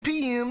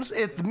programs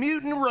at the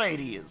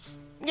MutinyRadio.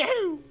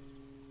 Yahoo!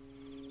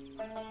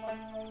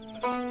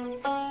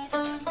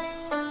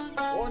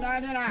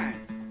 $4.99.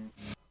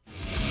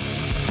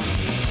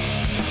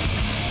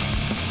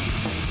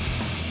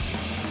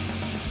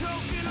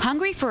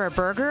 Hungry for a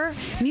burger?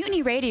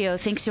 Mutiny Radio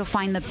thinks you'll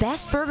find the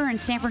best burger in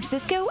San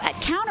Francisco at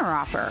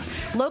Counteroffer,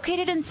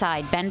 located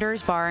inside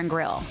Bender's Bar and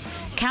Grill.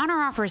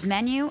 Counteroffer's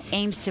menu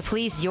aims to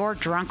please your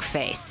drunk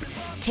face.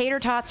 Tater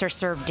tots are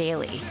served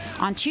daily.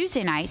 On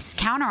Tuesday nights,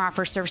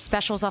 Counteroffer serves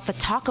specials off the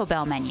Taco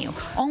Bell menu,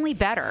 only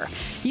better.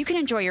 You can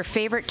enjoy your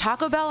favorite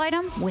Taco Bell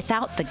item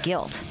without the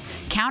guilt.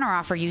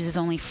 Counteroffer uses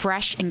only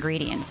fresh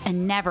ingredients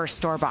and never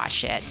store-bought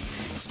shit.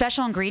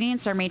 Special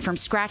ingredients are made from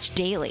scratch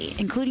daily,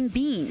 including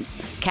beans,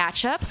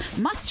 ketchup,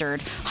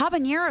 mustard,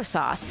 habanero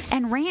sauce,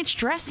 and ranch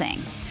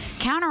dressing.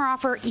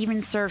 Counteroffer even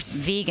serves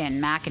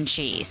vegan mac and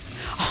cheese.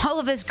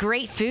 All of this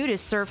great food is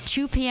served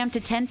 2 p.m.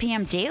 to 10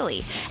 p.m.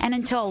 daily and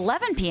until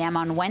 11 p.m.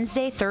 on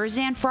Wednesday,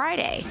 Thursday, and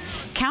Friday.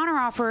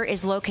 Counteroffer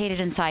is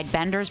located inside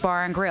Bender's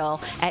Bar and Grill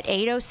at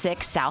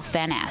 806 South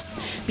Van Ness.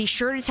 Be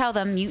sure to tell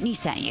them Mutiny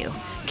sent you.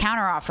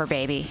 Counteroffer,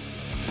 baby.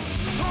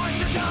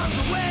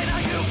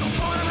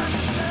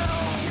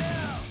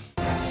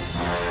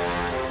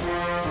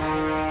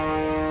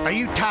 Are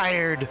you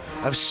tired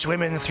of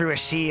swimming through a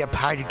sea of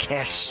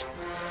podcasts?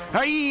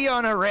 Are ye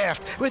on a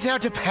raft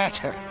without a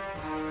paddle?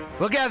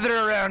 Well, gather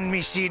around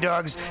me, sea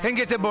dogs, and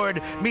get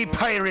aboard me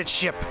pirate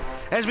ship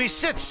as we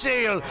set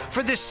sail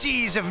for the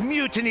seas of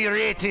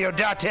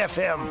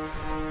MutinyRadio.fm.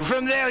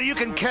 From there, you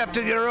can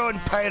captain your own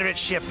pirate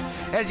ship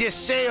as you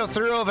sail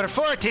through over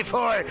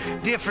 44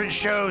 different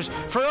shows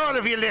for all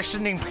of your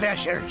listening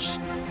pleasures.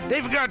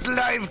 They've got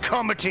live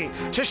comedy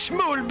to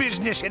small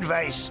business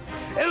advice,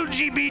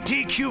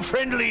 LGBTQ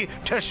friendly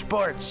to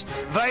sports,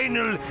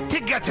 vinyl to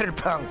gutter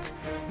punk.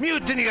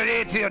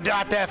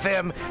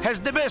 MutinyRadio.fm has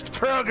the best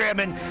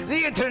programming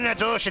the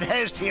internet ocean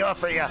has to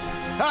offer you.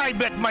 I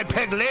bet my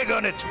peg leg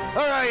on it,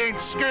 or I ain't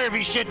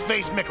scurvy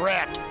shit-faced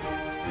McRat.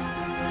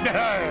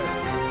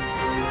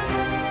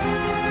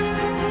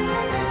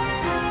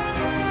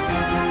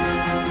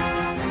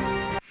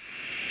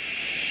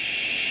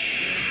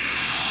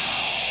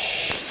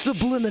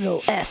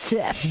 Subliminal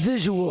SF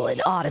visual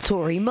and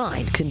auditory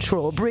mind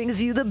control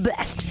brings you the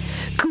best,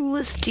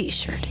 coolest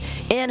t-shirt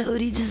and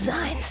hoodie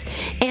designs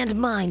and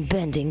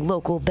mind-bending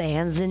local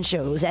bands and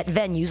shows at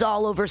venues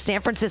all over San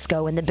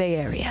Francisco and the Bay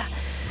Area.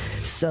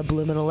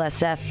 Subliminal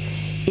SF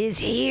is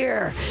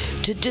here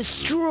to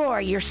destroy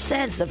your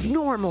sense of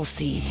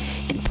normalcy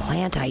and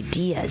plant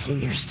ideas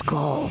in your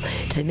skull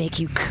to make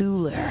you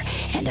cooler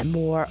and a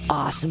more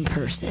awesome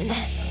person.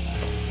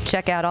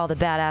 Check out all the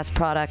badass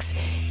products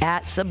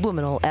at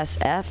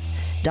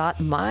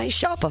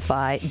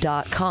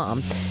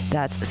subliminalsf.myshopify.com.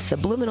 That's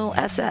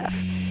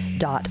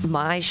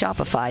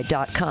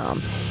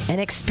subliminalsf.myshopify.com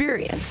and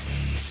experience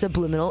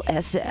Subliminal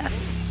SF.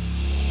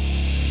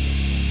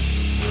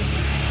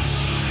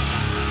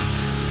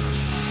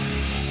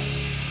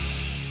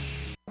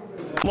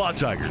 Law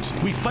Tigers.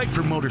 We fight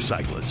for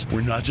motorcyclists.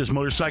 We're not just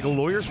motorcycle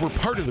lawyers, we're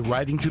part of the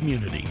riding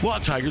community. Law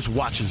Tigers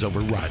watches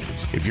over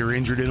riders. If you're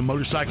injured in a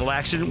motorcycle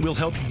accident, we'll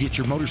help you get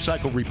your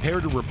motorcycle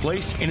repaired or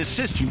replaced and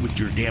assist you with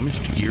your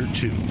damaged gear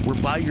too.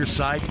 We're by your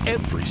side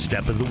every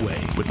step of the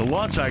way. With the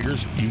Law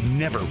Tigers, you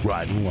never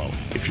ride alone.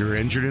 If you're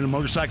injured in a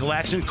motorcycle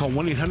accident, call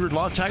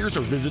 1-800-LAW-TIGERS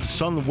or visit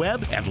us on the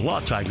web at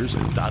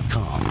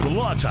lawtigers.com. The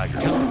Law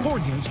Tiger,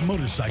 California's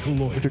motorcycle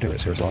lawyer. Victor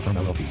Terrace, Harris Law Firm,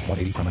 LLP,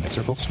 180 Promenade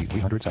Circle, Suite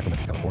 300,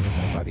 Sacramento, California,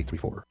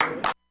 95834.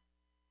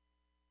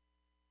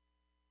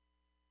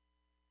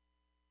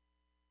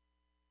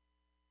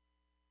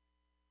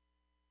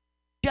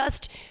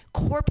 Just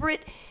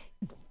corporate,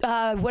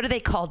 what are they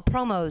called?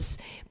 Promos,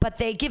 but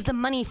they give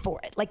them money for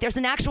it. Like there's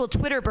an actual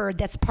Twitter bird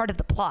that's part of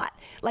the plot.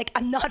 Like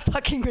I'm not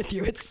fucking with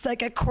you. It's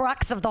like a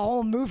crux of the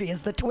whole movie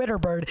is the Twitter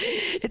bird.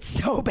 It's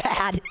so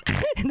bad.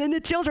 And then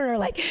the children are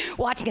like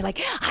watching it like,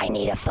 I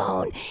need a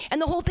phone.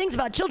 And the whole thing's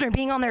about children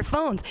being on their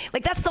phones.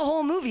 Like that's the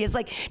whole movie is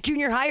like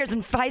junior hires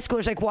and high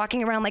schoolers like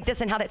walking around like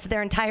this and how that's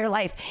their entire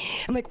life.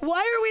 I'm like, why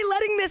are we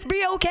letting this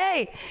be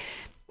okay?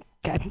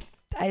 Okay,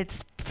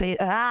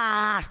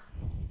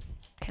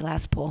 Okay,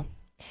 last poll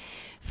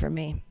for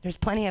me. There's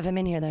plenty of them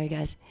in here, though, you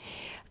guys.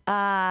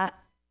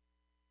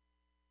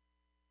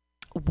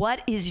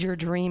 What is your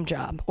dream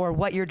job, or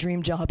what your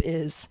dream job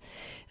is?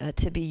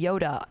 To be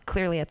Yoda.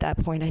 Clearly, at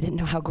that point, I didn't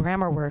know how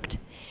grammar worked.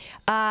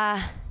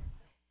 What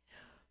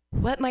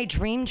my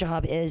dream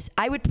job is,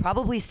 I would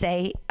probably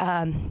say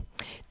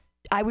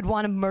I would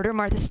want to murder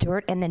Martha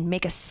Stewart and then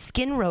make a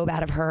skin robe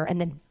out of her and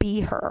then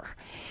be her.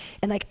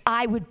 And like,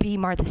 I would be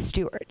Martha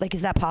Stewart. Like,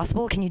 is that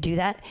possible? Can you do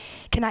that?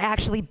 Can I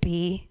actually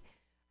be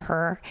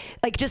her?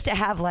 Like, just to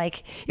have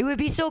like, it would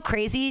be so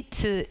crazy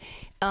to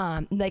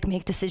like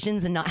make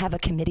decisions and not have a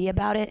committee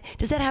about it.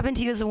 Does that happen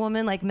to you as a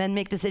woman? Like men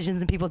make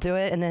decisions and people do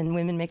it, and then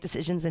women make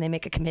decisions and they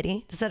make a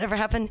committee. Does that ever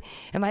happen?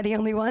 Am I the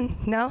only one?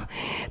 No?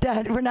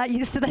 Dad, we're not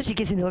used to that. She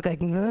gives me the look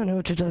like, I don't know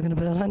what you're talking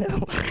about. I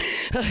know.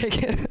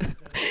 Like,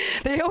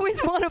 they always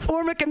want to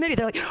form a committee.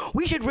 They're like,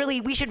 we should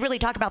really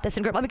talk about this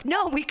in group. I'm like,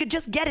 no, we could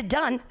just get it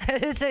done.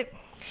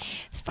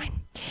 It's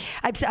fine.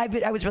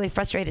 I was really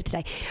frustrated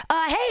today.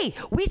 Hey,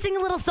 we sing a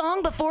little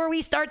song before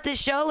we start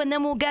this show, and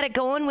then we'll get it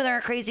going with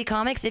our crazy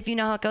comics. If you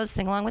know how it goes,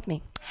 sing along with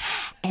me.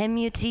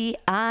 MUTINY,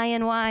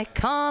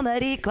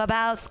 comedy,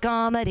 clubhouse,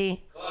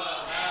 comedy.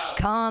 Clubhouse.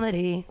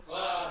 Comedy.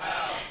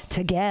 Clubhouse.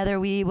 Together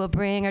we will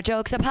bring our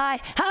jokes up high,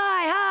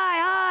 high,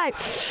 high, high.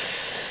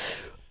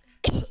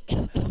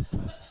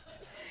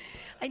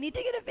 I need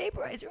to get a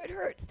vaporizer. It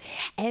hurts.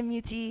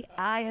 MUTINY,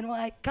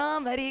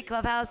 comedy,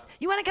 clubhouse.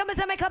 You want to come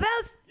inside my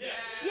clubhouse? Yeah.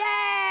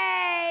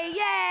 Yay!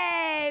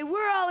 Yay!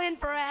 We're all in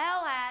for a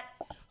hell hat.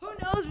 Who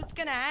knows what's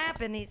going to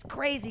happen? These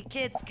crazy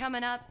kids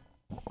coming up.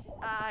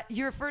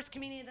 Your first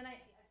comedian of the night.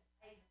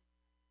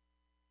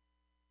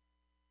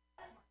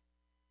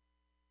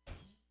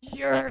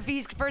 If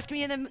he's first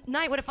comedian of the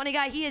night, what a funny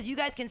guy he is. You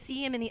guys can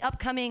see him in the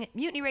upcoming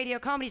Mutiny Radio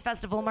Comedy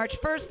Festival, March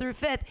 1st through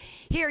 5th.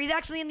 Here, he's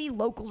actually in the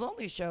Locals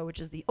Only show, which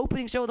is the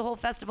opening show of the whole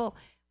festival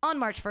on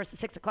March 1st at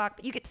 6 o'clock.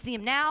 But you get to see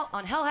him now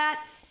on Hell Hat.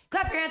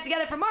 Clap your hands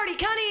together for Marty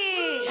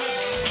Cunny!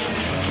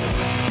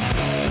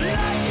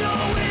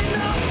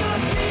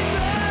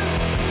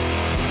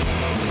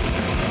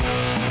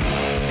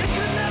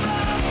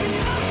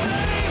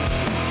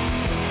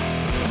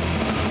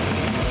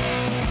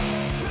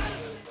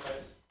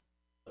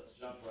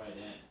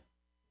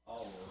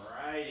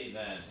 Alrighty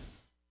then.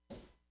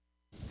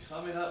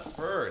 Coming up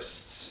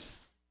first,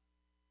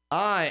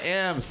 I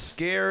am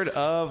scared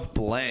of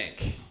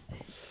blank.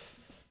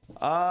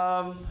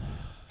 I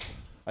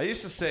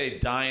used to say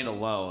dying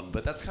alone,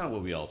 but that's kind of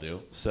what we all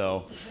do.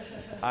 So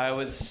I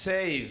would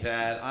say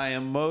that I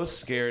am most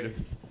scared of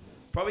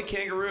probably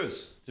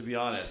kangaroos, to be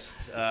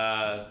honest.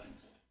 I'm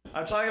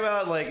talking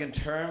about like in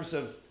terms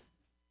of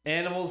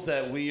animals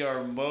that we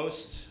are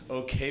most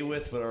okay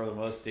with, but are the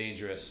most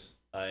dangerous.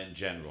 In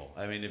general.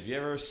 I mean, have you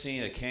ever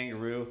seen a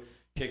kangaroo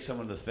kick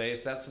someone in the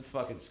face? That's some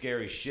fucking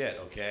scary shit,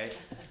 okay?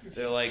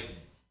 They're like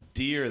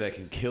deer that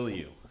can kill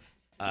you.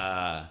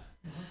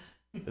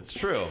 It's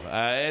true.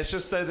 It's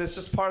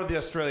just part of the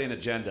Australian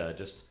agenda.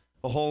 Just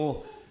a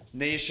whole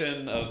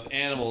nation of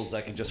animals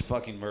that can just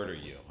fucking murder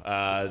you.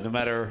 No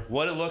matter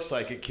what it looks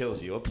like, it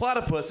kills you. A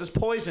platypus is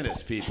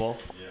poisonous, people.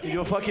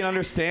 You fucking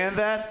understand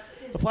that?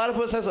 A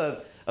platypus has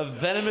a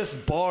venomous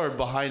barb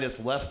behind its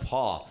left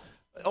paw.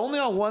 Only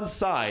on one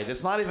side.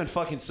 It's not even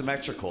fucking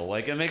symmetrical.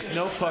 Like, it makes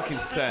no fucking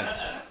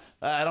sense.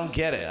 I don't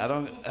get it.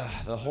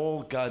 The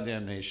whole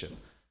goddamn nation.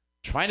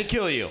 Trying to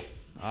kill you.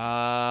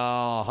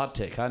 Hot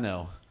take, I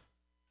know.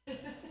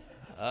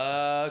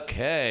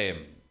 Okay.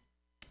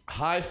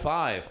 High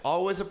five.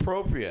 Always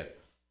appropriate.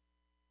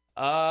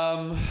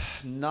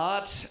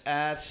 Not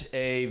at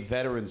a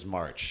veterans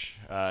march.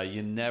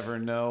 You never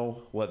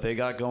know what they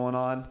got going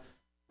on.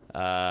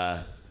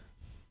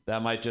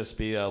 That might just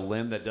be a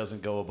limb that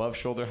doesn't go above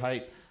shoulder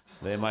height.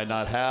 They might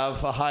not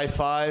have a high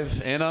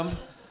five in them.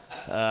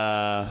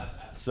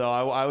 So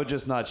I would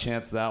just not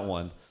chance that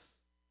one.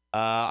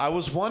 I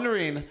was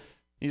wondering,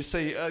 you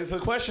say, the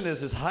question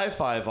is high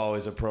five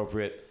always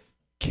appropriate?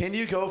 Can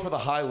you go for the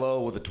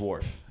high-low with a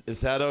dwarf?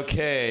 Is that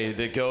okay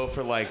to go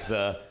for like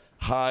the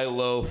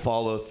high-low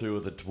follow-through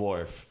with a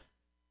dwarf?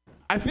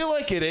 I feel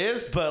like it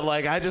is, but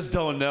like I just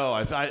don't know.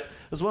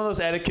 It's one of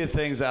those etiquette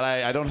things that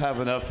I don't have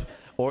enough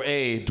or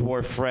a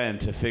dwarf friend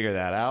to figure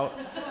that out.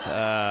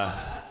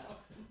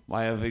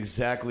 I have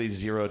exactly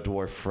 0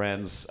 dwarf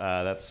friends.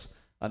 That's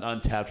an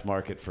untapped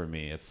market for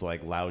me. It's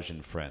like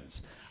Laotian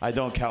friends. I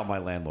don't count my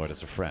landlord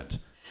as a friend.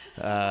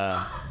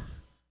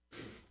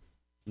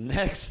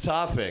 Next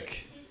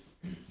topic.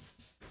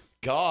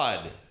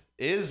 God,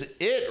 is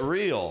it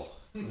real?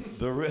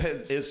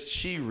 Is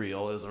she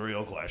real is the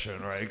real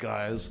question, right,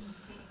 guys?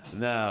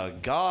 No,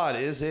 God,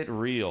 is it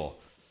real?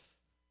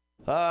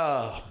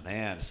 Oh,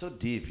 man, so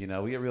deep, we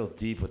get real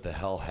deep with the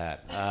hell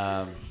hat.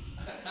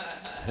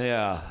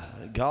 Yeah,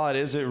 God,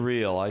 is it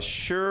real? I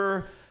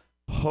sure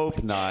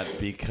hope not,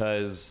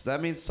 because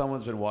that means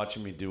someone's been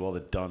watching me do all the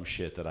dumb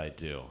shit that I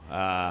do.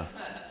 I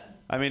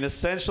mean,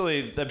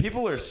 essentially, the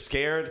people are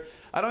scared.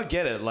 I don't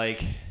get it.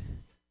 Like,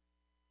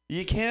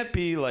 you can't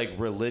be, like,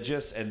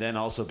 religious and then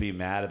also be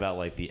mad about,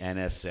 like, the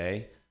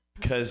NSA.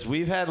 Because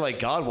we've had, like,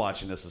 God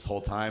watching us this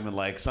whole time, and,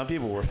 like, some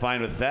people were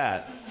fine with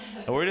that.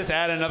 And we're just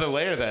adding another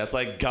layer to that. It's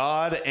like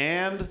God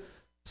and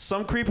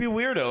some creepy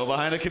weirdo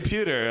behind a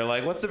computer.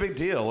 Like, what's the big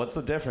deal? What's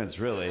the difference,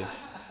 really?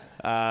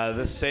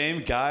 The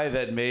same guy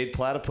that made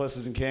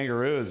platypuses and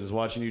kangaroos is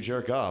watching you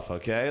jerk off,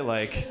 okay?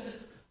 Like,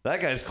 that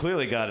guy's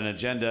clearly got an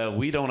agenda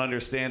we don't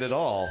understand at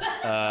all,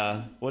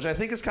 which I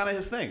think is kind of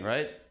his thing,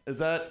 right?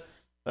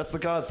 That's the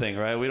God thing,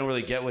 right? We don't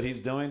really get what he's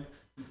doing.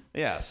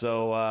 Yeah,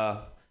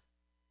 so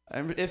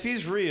if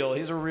he's real,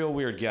 he's a real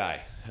weird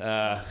guy.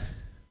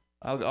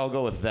 I'll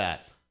go with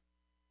that.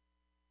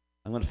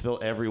 I'm going to fill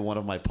every one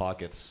of my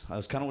pockets. I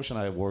was kind of wishing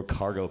I wore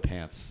cargo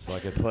pants so I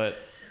could put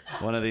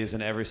one of these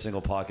in every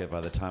single pocket by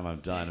the time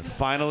I'm done and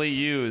finally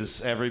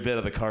use every bit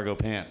of the cargo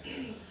pant.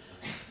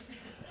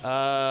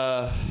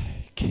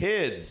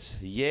 Kids,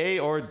 yay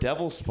or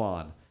devil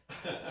spawn?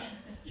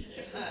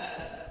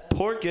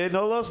 Porque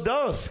no los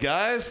dos,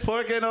 guys.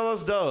 Porque no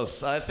los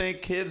dos. I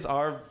think kids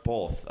are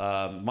both.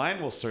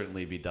 Mine will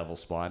certainly be devil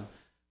spawn.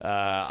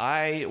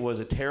 I was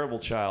a terrible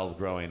child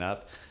growing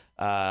up.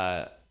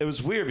 It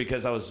was weird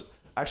because I was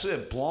actually a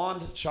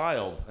blonde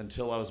child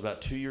until I was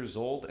about 2 years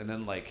old, and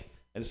then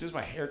as soon as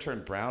my hair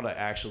turned brown, I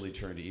actually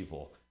turned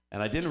evil,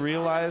 and I didn't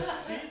realize.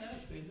 That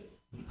explains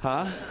it.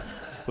 Huh?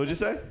 What'd you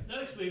say?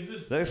 That explains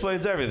it. That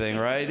explains everything,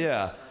 right?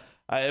 Yeah.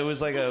 It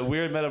was like a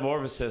weird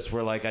metamorphosis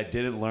where I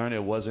didn't learn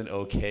it wasn't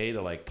okay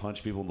to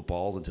punch people in the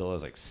balls until I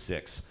was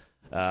 6.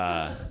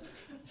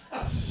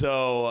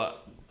 So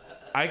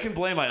I can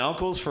blame my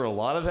uncles for a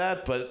lot of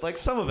that, but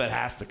some of it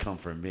has to come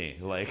from me.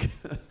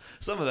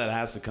 Some of that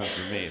has to come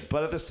from me.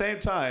 But at the same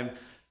time,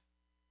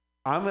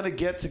 I'm gonna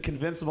get to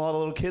convince a lot of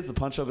little kids to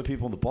punch other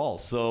people in the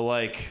balls. So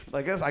I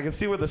guess I can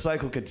see where the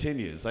cycle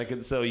continues.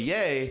 So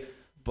yay,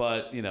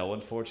 but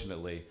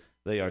unfortunately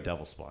they are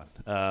devil spawn.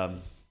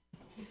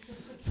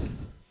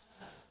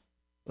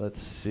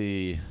 Let's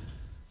see.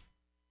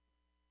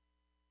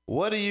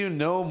 What do you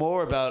know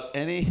more about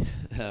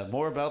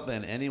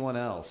than anyone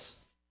else?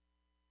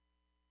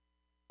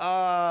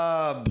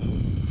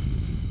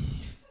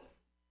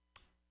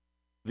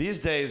 These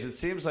days, it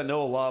seems I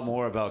know a lot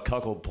more about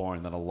cuckold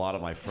porn than a lot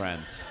of my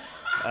friends.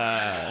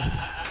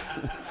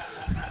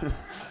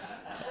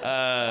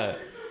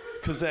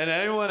 Because when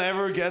anyone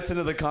ever gets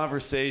into the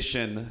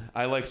conversation,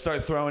 I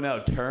start throwing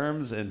out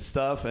terms and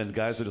stuff, and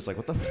guys are just like,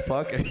 "What the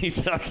fuck are you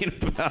talking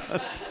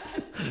about?"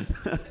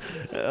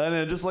 And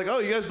I'm just like, "Oh,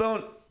 you guys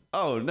don't?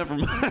 Oh, never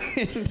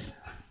mind."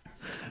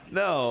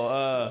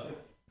 No,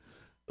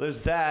 there's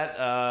that.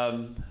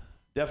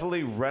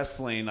 Definitely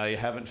wrestling. I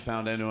haven't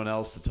found anyone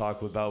else to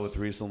talk about with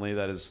recently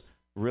that is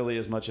really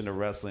as much into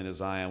wrestling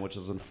as I am, which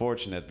is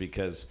unfortunate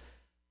because.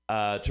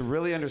 To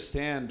really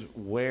understand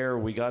where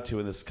we got to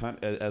in this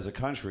as a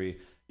country,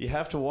 you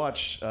have to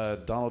watch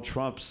Donald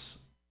Trump's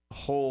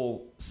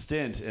whole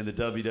stint in the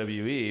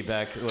WWE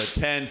back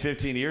 10,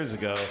 15 years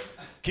ago.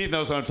 Keith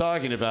knows what I'm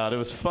talking about. It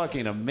was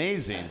fucking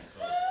amazing.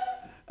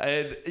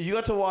 And you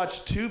got to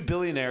watch two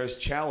billionaires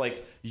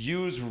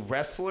use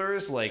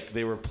wrestlers like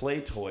they were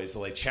play toys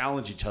to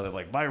challenge each other.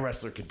 My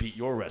wrestler could beat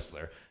your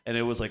wrestler. And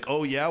it was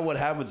oh yeah, what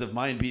happens if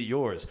mine beat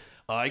yours?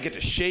 I get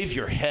to shave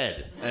your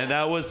head. And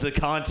that was the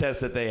contest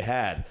that they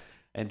had.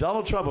 And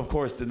Donald Trump, of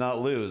course, did not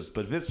lose,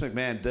 but Vince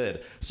McMahon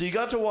did. So you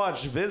got to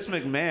watch Vince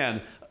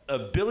McMahon, a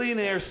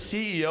billionaire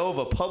CEO of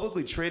a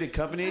publicly traded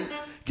company,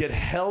 get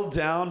held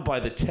down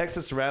by the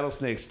Texas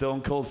Rattlesnake,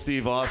 Stone Cold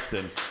Steve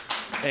Austin,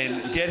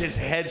 and get his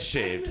head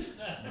shaved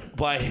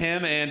by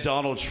him and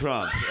Donald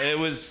Trump. It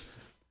was...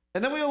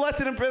 And then we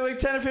elected him,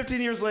 10 or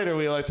 15 years later,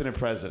 we elected him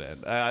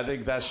president. I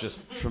think that's just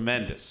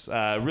tremendous.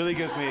 Really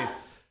gives me...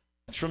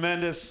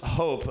 tremendous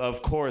hope,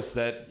 of course,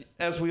 that,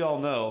 as we all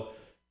know,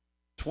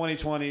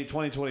 2020,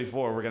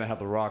 2024, we're going to have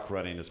The Rock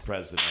running as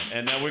president.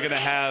 And then we're going to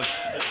have...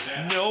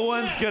 No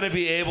one's going to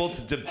be able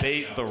to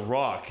debate The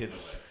Rock.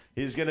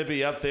 He's going to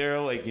be up there,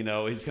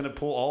 he's going to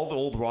pull all the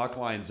old Rock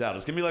lines out.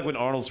 It's going to be like when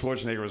Arnold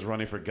Schwarzenegger was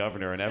running for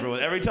governor, and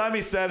every time he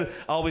said,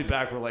 "I'll be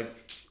back," we're like,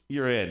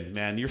 "You're in,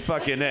 man. You're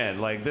fucking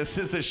in. This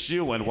is a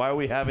shoo-in. Why are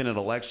we having an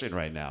election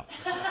right now?"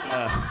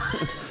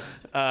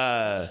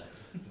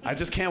 I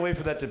just can't wait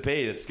for that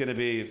debate. It's going to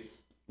be,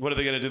 what are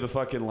they going to do the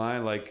fucking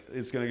line?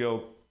 It's going to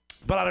go,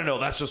 "But I don't know.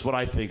 That's just what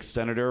I think,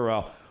 Senator.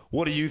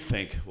 What do you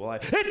think?" Well,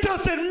 it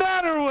doesn't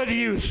matter what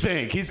you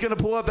think. He's going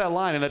to pull out that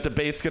line, and that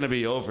debate's going to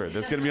be over.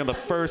 That's going to be on the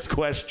first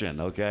question,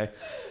 okay?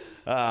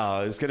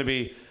 It's going to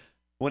be,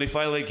 when he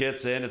finally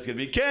gets in, it's going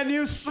to be, "Can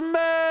you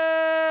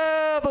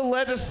smell the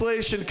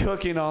legislation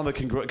cooking on the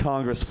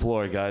Congress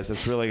floor, guys?"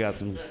 It's really got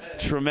some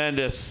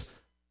tremendous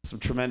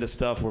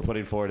stuff we're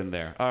putting forward in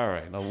there. All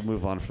right, now we'll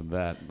move on from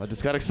that. I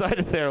just got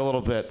excited there a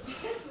little bit.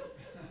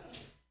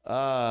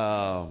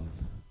 Why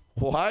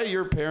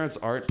your parents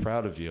aren't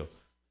proud of you?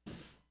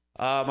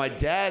 My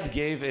dad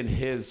gave in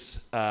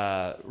his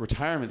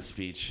retirement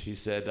speech, he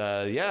said,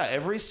 "Yeah,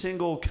 every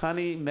single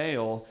cunny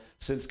male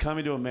since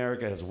coming to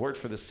America has worked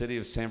for the city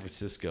of San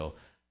Francisco,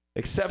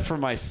 except for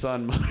my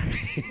son,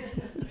 Marty."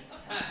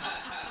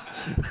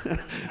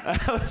 I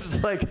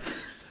was like...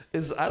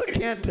 I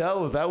can't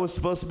tell if that was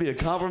supposed to be a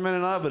compliment or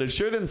not, but it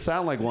sure didn't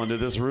sound like one to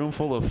this room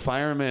full of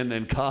firemen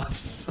and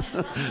cops.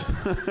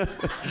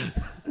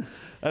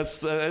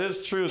 That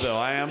is true, though.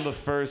 I am the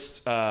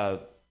first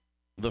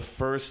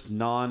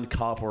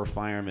non-cop or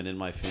fireman in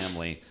my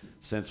family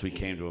since we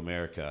came to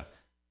America,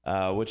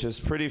 which is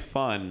pretty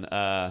fun.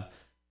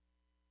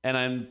 And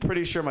I'm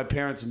pretty sure my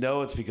parents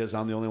know it's because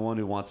I'm the only one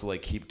who wants to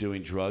keep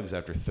doing drugs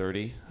after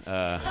 30.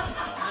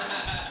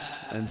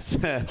 And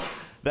so,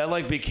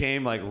 that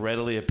became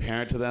readily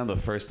apparent to them the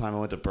first time I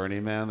went to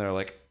Burning Man. They're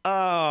like,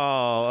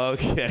 "Oh,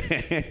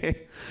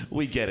 okay.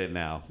 We get it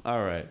now.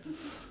 All right."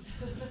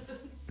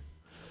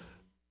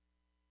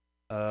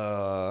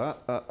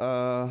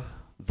 The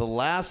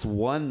last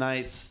one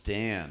night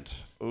stand.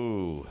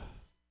 Ooh.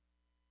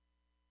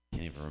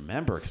 Can't even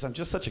remember because I'm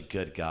just such a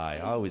good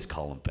guy. I always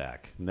call him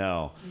back.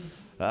 No.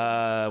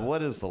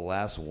 What is the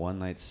last one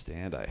night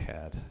stand I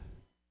had?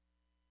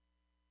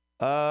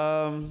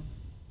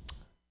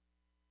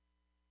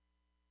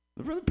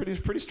 really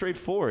pretty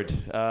straightforward.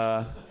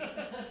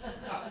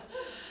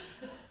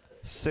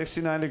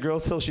 69 a girl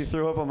till she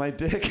threw up on my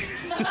dick.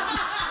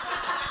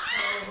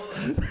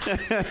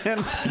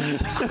 And,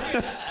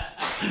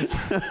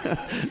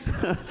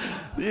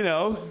 you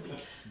know,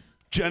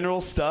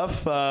 general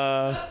stuff,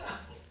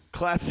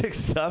 classic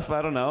stuff.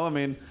 I don't know. I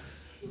mean,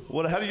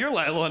 how did your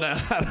life run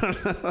out? I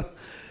don't know.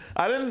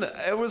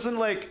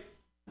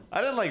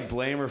 I didn't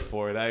blame her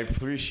for it. I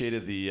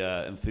appreciated the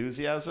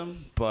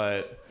enthusiasm,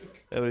 but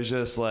it was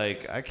just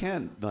like, I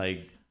can't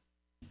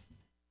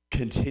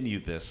continue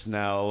this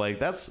now. Like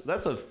that's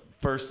a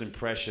first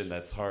impression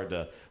that's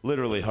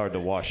literally hard to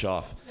wash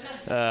off.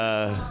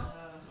 All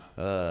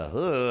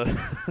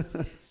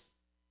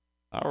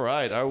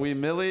right. Are we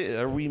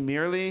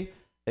merely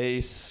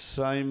a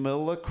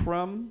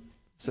simulacrum?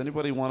 Does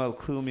anybody want to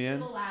clue me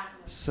in?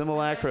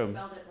 Simulacrum. I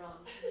spelled it wrong.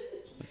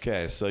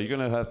 Okay, so you're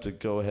gonna have to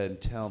go ahead and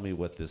tell me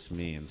what this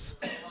means.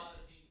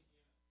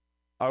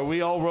 Are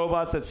we all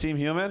robots that seem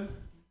human?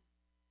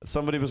 Has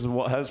somebody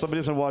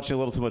been watching a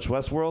little too much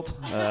Westworld?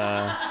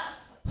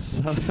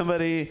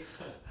 Somebody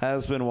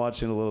has been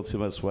watching a little too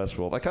much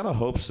Westworld. I kind of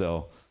hope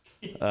so,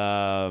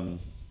 because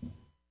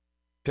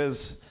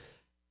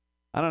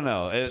I don't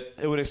know.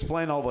 It would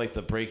explain all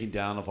the breaking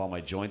down of all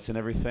my joints and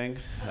everything.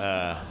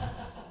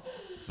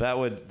 That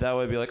would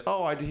be like,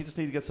 oh, he just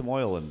need to get some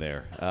oil in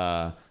there.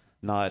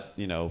 Not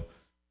a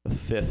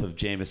fifth of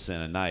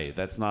Jameson a night.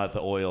 That's not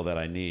the oil that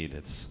I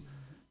need.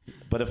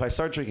 But if I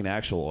start drinking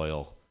actual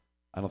oil,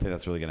 I don't think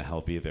that's really going to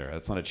help either.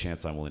 That's not a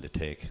chance I'm willing to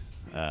take.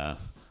 Yeah.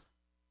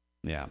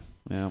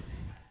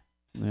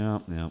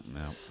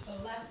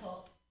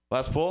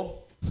 Last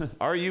poll.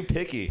 Are you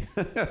picky?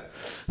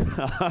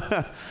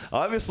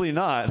 Obviously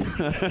not.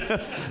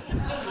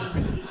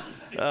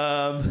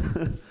 I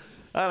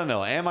don't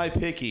know. Am I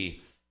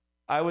picky?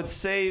 I would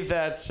say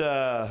that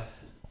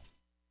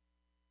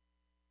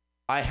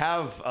I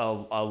have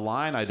a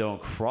line I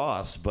don't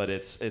cross, but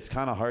it's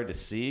kind of hard to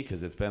see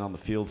because it's been on the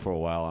field for a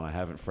while and I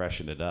haven't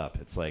freshened it up.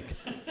 It's like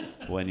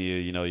when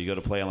you go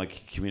to play on a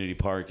community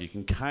park, you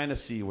can kind of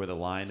see where the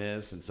line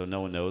is, and so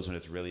no one knows when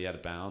it's really out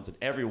of bounds. And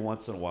every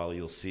once in a while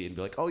you'll see it and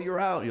be like, "Oh, you're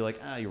out." You're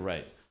like, "You're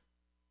right."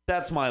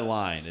 That's my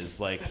line. Is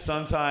like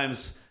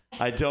sometimes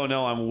I don't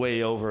know I'm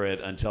way over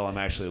it until I'm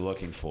actually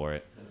looking for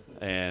it,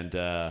 and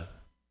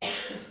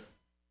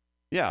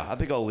yeah, I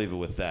think I'll leave it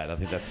with that. I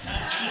think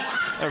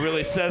that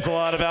really says a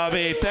lot about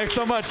me. Thanks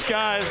so much,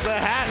 guys. The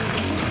hat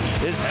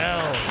is hell.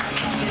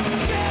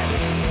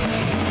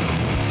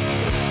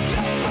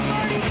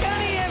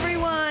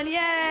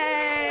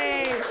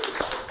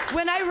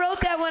 When I wrote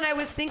that one, I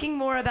was thinking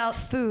more about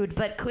food,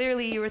 but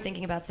clearly you were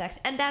thinking about sex,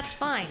 and that's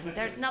fine.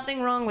 There's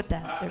nothing wrong with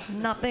that. There's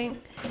nothing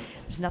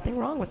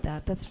wrong with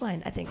that. That's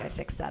fine. I think I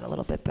fixed that a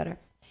little bit better.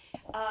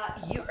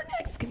 Your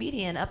next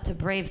comedian up to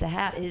brave the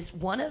hat is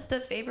one of the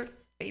favorite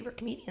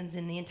comedians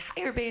in the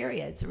entire Bay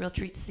Area. It's a real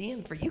treat to see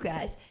him for you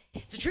guys.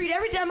 It's a treat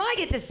every time I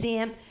get to see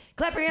him.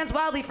 Clap your hands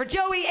wildly for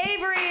Joey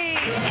Avery.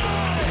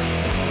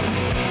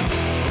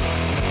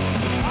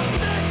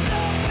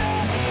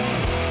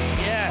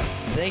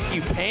 Yes, thank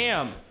you,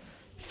 Pam,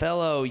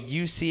 fellow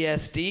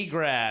UCSD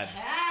grad.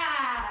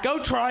 Yeah. Go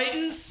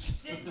Tritons!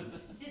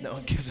 No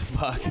one gives a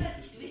fuck. Did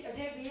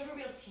we have a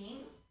real team?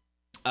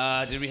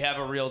 Did we have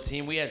a real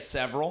team? We had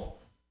several.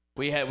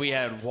 We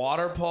had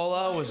water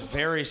polo, was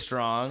very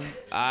strong.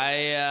 We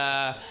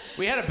had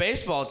a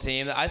baseball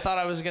team. I thought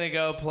I was gonna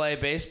go play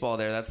baseball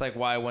there. That's like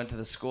why I went to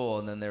the school.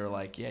 And then they were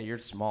like, "Yeah, you're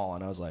small,"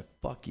 and I was like,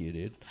 "Fuck you,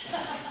 dude."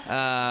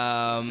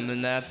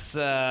 And that's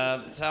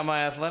how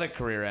my athletic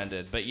career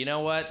ended. But you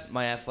know what?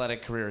 My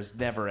athletic career has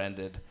never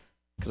ended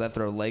because I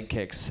throw leg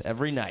kicks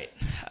every night.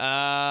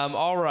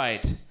 All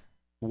right.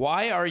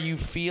 Why are you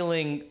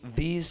feeling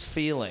these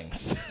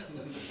feelings?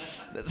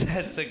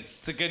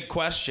 It's a good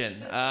question.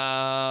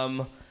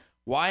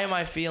 Why am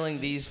I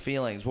feeling these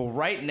feelings? Well,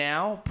 right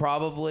now,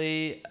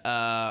 probably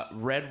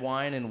red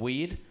wine and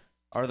weed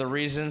are the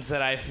reasons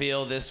that I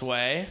feel this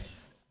way.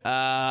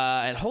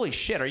 And holy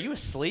shit, are you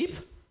asleep?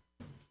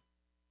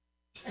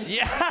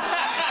 Yeah.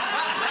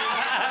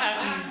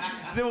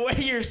 The way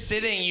you're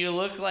sitting, you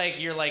look like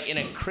you're like in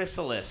a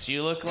chrysalis.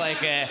 You look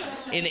like an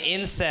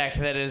insect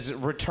that is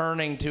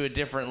returning to a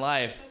different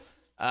life.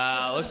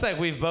 Looks like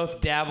we've both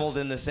dabbled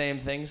in the same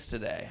things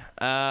today.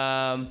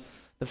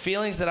 The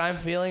feelings that I'm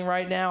feeling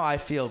right now, I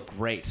feel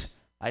great.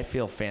 I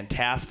feel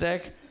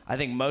fantastic. I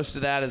think most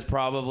of that is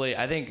probably,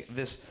 I think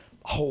this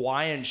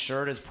Hawaiian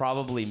shirt is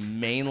probably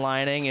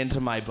mainlining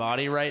into my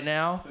body right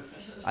now.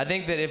 I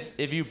think that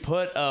if you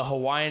put a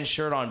Hawaiian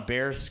shirt on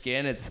bare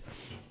skin,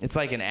 it's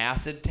like an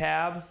acid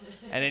tab,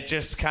 and it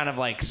just kind of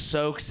like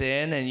soaks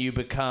in, and you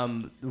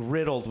become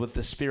riddled with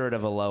the spirit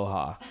of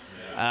aloha.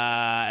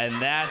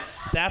 And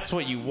that's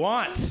what you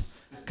want,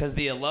 because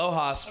the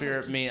aloha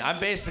spirit means I'm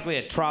basically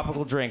a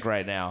tropical drink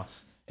right now.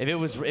 If it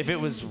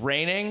was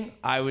raining,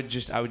 I would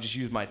just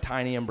use my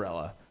tiny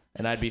umbrella,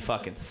 and I'd be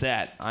fucking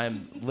set.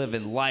 I'm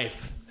living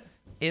life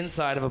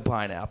inside of a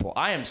pineapple.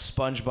 I am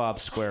SpongeBob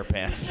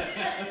SquarePants.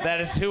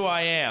 That is who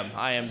I am.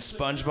 I am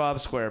SpongeBob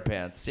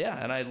SquarePants.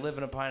 Yeah, and I live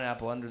in a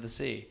pineapple under the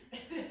sea.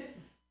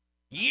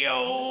 Yo!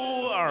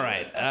 All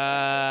right.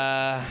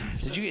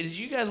 Did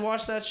you guys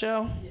watch that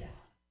show? Yeah.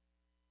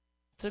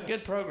 It's a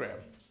good program.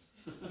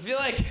 I feel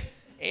like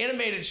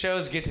animated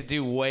shows get to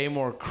do way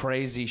more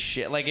crazy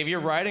shit. Like, if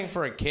you're writing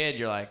for a kid,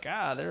 you're like,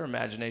 their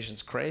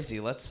imagination's crazy.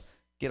 Let's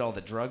get all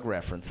the drug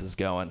references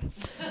going.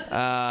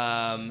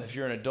 If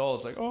you're an adult,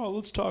 it's like,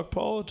 let's talk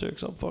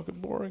politics. I'm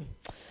fucking boring.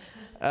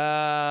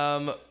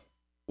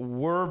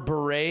 Were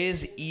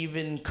berets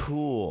even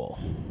cool?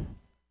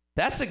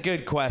 That's a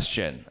good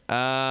question.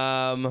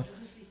 I'm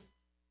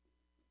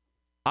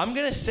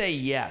going to say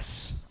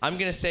yes. I'm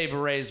going to say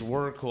berets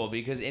were cool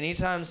because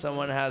anytime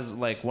someone has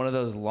like one of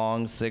those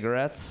long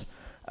cigarettes,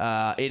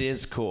 it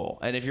is cool.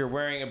 And if you're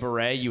wearing a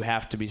beret, you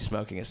have to be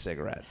smoking a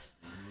cigarette.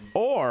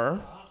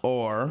 Or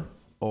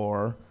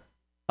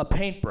a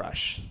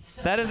paintbrush.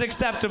 That is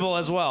acceptable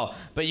as well.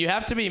 But you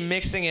have to be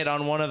mixing it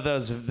on one of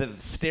those the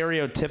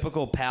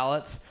stereotypical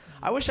palettes.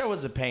 I wish I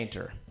was a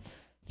painter.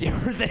 Do you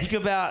ever think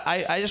about,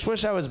 I just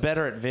wish I was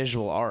better at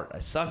visual art. I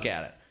suck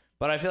at it.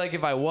 But I feel like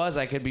if I was,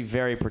 I could be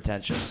very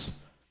pretentious.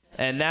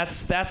 And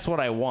that's what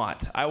I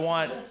want. I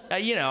want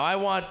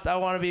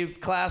to be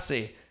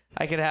classy.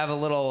 I could have a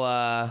little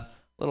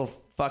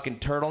fucking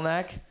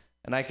turtleneck,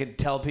 and I could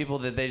tell people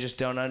that they just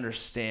don't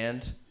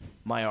understand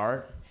my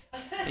art.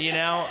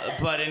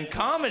 But in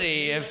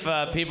comedy, if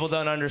people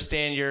don't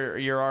understand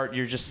your art,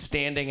 you're just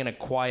standing in a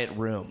quiet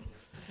room,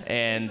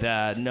 and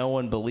no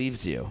one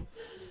believes you.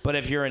 But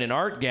if you're in an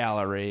art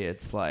gallery,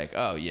 it's like,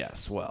 oh,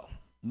 yes, well,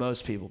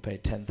 most people pay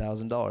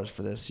 $10,000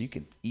 for this. You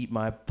can eat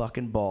my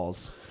fucking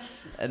balls.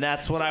 And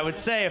that's what I would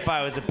say if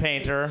I was a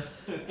painter.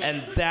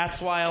 And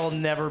that's why I'll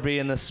never be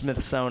in the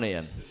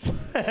Smithsonian.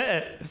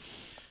 I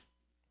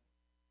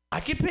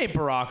could paint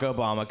Barack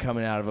Obama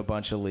coming out of a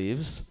bunch of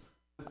leaves.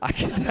 I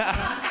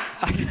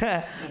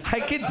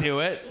could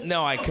do it.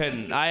 No, I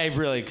couldn't. I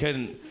really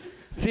couldn't.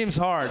 It seems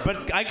hard.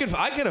 But I could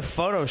have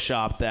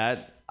photoshopped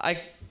that.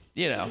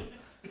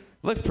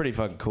 Looked pretty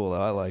fucking cool, though.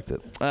 I liked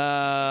it.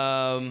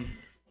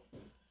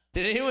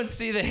 Did anyone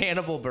see the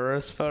Hannibal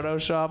Buress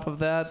Photoshop of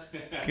that?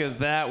 Because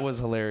that was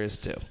hilarious,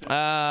 too.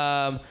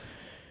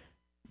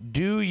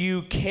 Do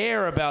you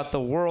care about the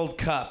World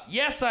Cup?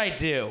 Yes, I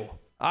do.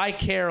 I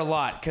care a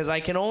lot, because I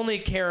can only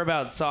care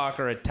about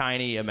soccer a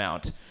tiny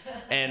amount.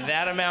 And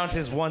that amount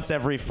is once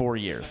every 4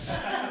 years.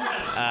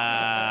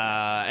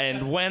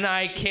 And when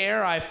I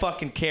care, I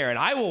fucking care. And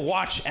I will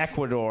watch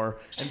Ecuador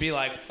and be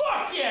like,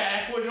 fuck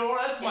yeah, Ecuador,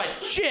 that's my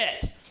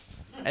shit.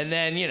 And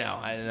then,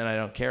 I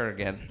don't care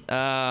again.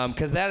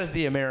 Because that is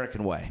the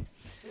American way.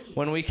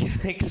 When we can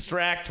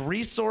extract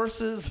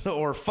resources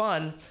or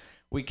fun,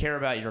 we care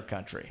about your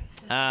country.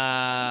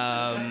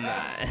 And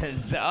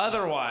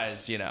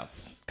otherwise,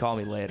 call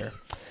me later.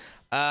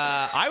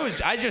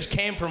 I just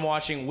came from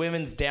watching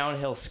women's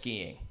downhill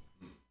skiing.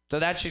 So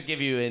that should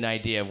give you an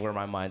idea of where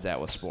my mind's at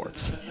with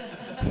sports.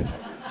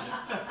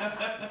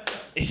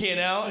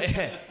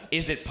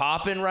 Is it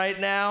popping right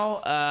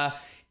now?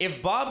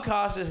 If Bob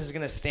Costas is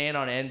going to stand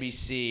on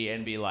NBC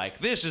and be like,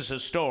 this is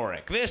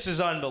historic, this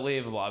is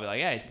unbelievable, I'll be like,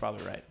 yeah, he's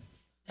probably right.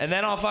 And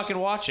then I'll fucking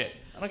watch it.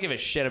 I don't give a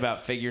shit about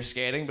figure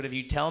skating, but if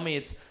you tell me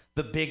it's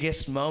the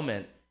biggest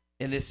moment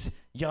in this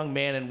young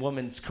man and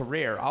woman's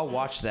career, I'll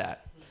watch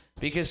that.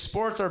 Because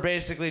sports are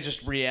basically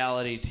just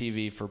reality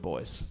TV for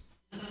boys.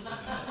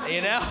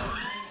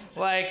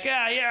 Like,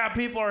 yeah,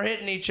 people are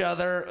hitting each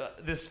other.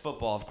 This is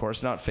football, of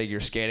course, not figure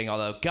skating.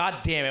 Although, god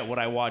damn it, would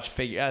I watch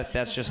figure...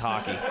 that's just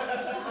hockey.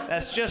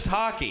 That's just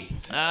hockey.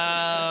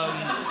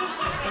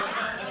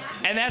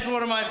 And that's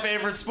one of my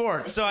favorite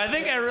sports. So I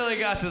think I really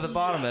got to the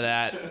bottom of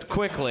that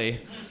quickly.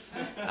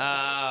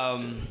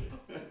 But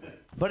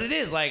it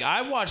is, like,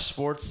 I watch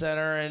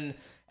SportsCenter,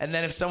 and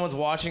then if someone's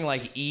watching,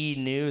 like, E!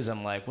 News,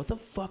 I'm like, what the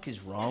fuck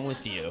is wrong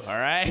with you, all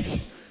right?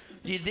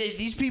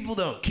 These people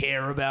don't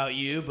care about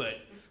you, but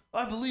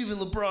I believe in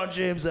LeBron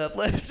James'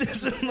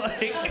 athleticism.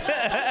 Like,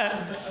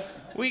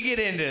 we get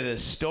into the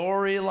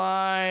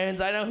storylines.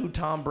 I know who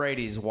Tom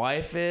Brady's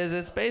wife is.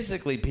 It's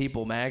basically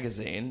People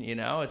magazine,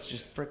 It's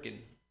just freaking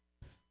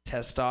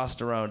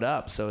testosterone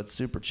up, so it's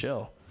super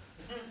chill.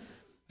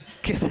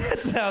 Because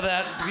that's how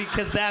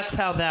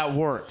that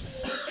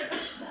works.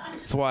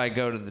 That's why I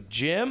go to the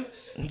gym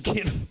and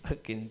get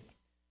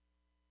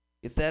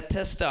that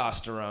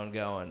testosterone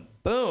going.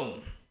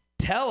 Boom.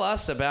 Tell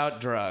us about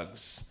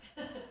drugs.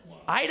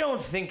 I don't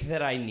think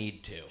that I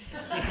need to.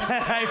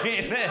 I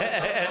mean,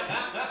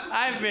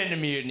 I've been to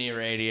Mutiny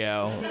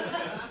Radio.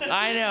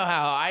 I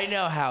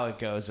know how it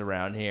goes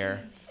around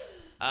here.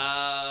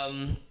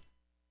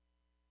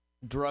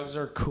 Drugs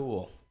are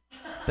cool.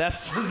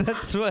 That's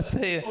what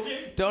they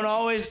don't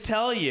always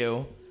tell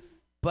you,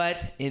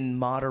 but in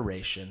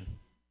moderation.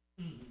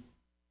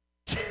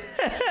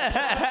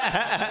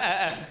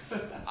 I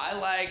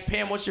like,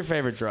 Pam, what's your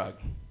favorite drug?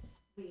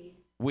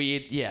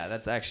 Weed, yeah,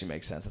 that actually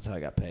makes sense. That's how I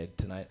got paid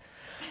tonight.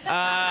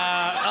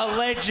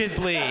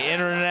 Allegedly,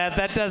 internet.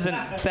 That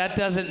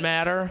doesn't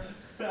matter.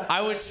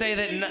 I would say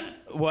that.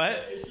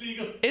 What? It's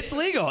legal. It's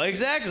legal,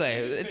 exactly.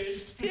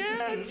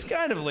 It's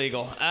kind of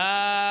legal.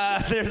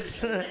 I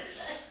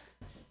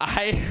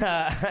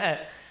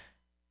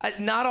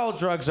Not all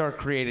drugs are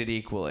created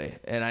equally,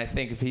 and I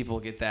think people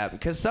get that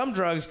because some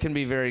drugs can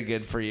be very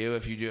good for you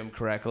if you do them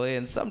correctly,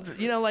 and some,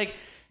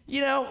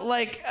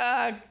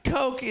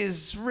 Coke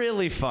is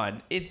really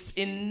fun. It's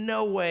in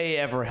no way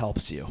ever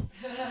helps you,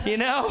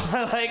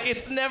 like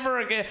it's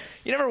never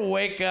you never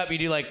wake up, you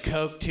do like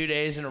Coke 2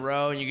 days in a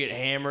row, and you get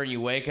hammered, and you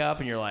wake up,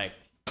 and you're like,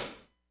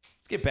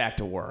 get back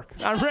to work.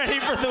 I'm ready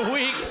for the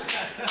week.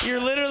 You're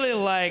literally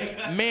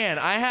like, man,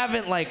 I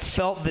haven't like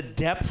felt the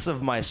depths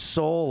of my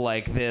soul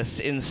like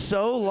this in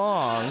so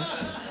long.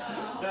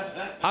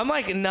 I'm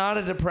like not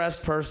a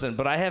depressed person,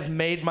 but I have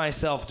made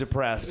myself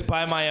depressed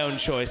by my own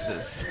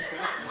choices.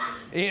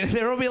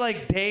 There will be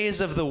like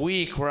days of the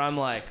week where I'm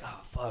like, oh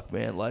fuck,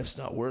 man, life's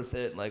not worth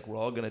it. Like we're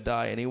all gonna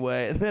die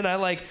anyway. And then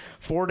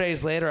 4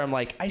 days later, I'm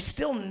like, I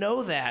still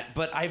know that,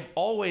 but I've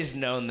always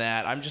known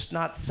that. I'm just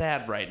not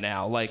sad right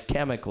now, like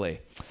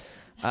chemically.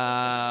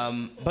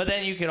 But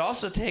then you could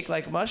also take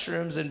like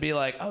mushrooms and be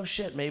like, oh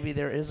shit, maybe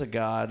there is a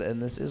God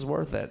and this is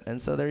worth it.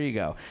 And so there you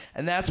go.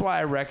 And that's why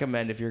I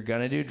recommend if you're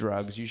gonna do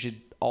drugs, you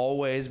should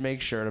always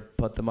make sure to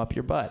put them up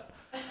your butt.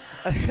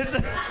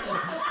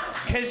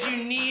 Because you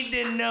need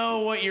to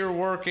know what you're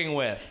working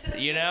with,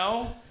 You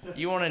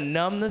want to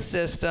numb the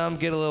system,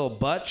 get a little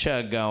butt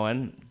chug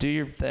going, do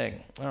your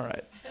thing. All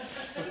right.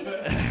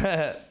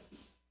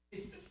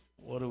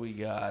 What do we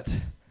got?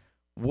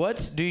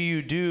 What do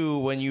you do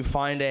when you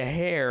find a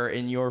hair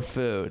in your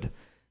food?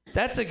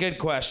 That's a good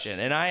question,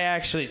 and I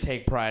actually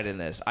take pride in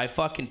this. I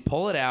fucking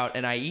pull it out,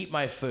 and I eat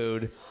my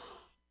food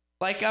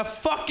like a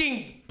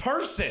fucking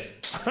person.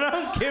 I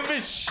don't give a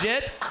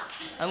shit.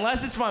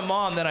 Unless it's my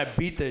mom, then I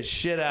beat the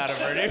shit out of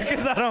her, dude,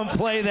 because I don't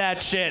play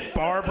that shit.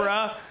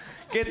 Barbara,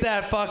 get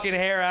that fucking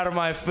hair out of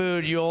my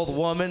food, you old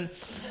woman.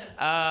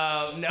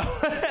 No.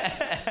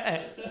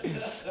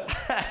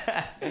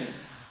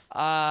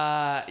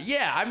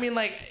 Yeah, I mean,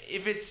 like,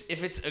 if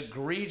it's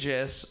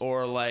egregious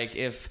or, like,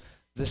 if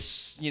the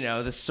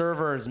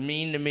server is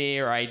mean to me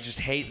or I just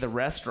hate the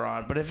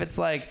restaurant, but if it's,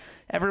 like,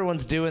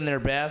 everyone's doing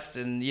their best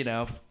and,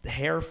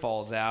 hair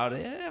falls out,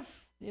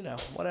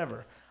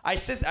 whatever. I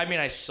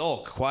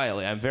sulk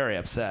quietly. I'm very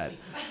upset.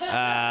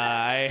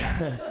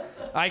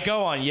 I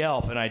go on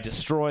Yelp and I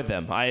destroy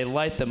them. I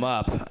light them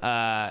up.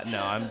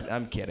 No,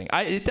 I'm kidding.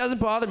 It doesn't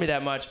bother me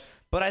that much,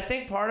 but I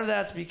think part of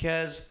that's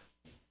because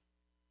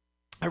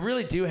I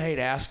really do hate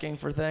asking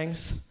for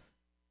things.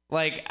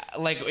 Like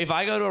if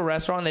I go to a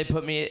restaurant and they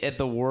put me at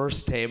the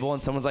worst table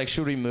and someone's like,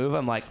 should we move?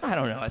 I'm like, I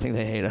don't know. I think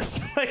they hate us.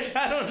 Like,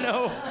 I don't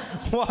know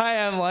why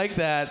I'm like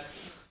that.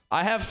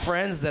 I have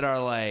friends that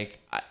are like,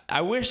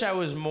 I wish I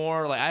was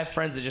more like, I have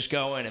friends that just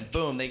go in and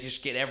boom, they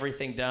just get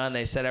everything done.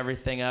 They set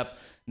everything up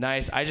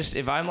nice.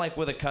 If I'm like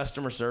with a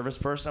customer service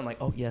person, I'm like,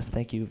 oh yes,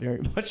 thank you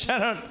very much.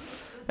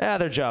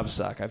 Their jobs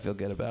suck. I feel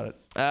good about it.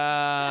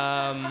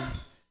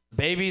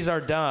 Babies are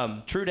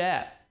dumb. True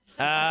dat.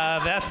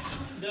 That's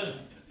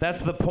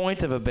the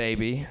point of a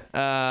baby,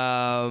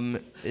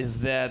 is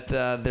that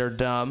they're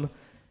dumb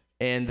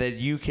and that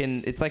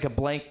it's like a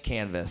blank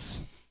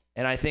canvas.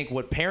 And I think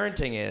what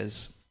parenting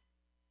is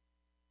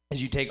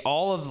you take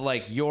all of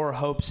like your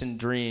hopes and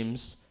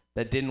dreams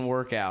that didn't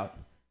work out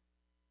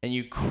and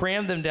you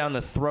cram them down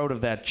the throat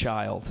of that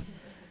child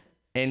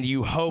and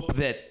you hope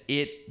that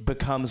it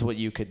becomes what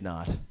you could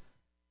not.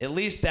 At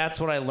least that's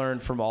what I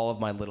learned from all of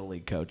my Little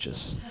League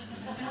coaches.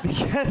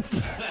 Because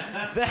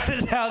that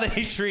is how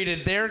they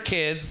treated their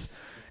kids,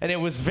 and it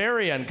was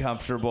very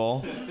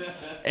uncomfortable,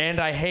 and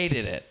I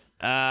hated it.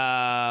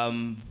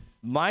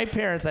 My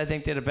parents, I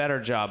think, did a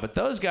better job, but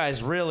those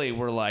guys really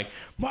were like,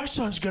 my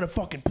son's going to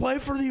fucking play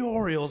for the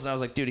Orioles. And I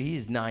was like, dude,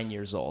 he's 9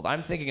 years old.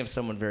 I'm thinking of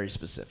someone very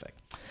specific.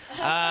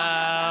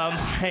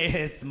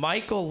 It's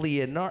Michael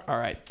Leonard. All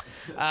right.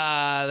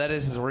 That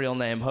is his real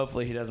name.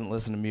 Hopefully he doesn't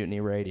listen to Mutiny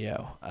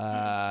Radio.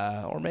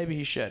 Or maybe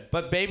he should.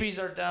 But babies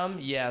are dumb,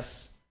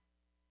 yes.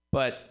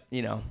 But,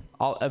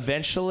 I'll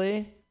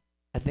eventually,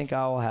 I think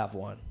I will have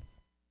one.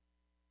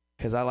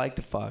 Because I like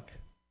to fuck.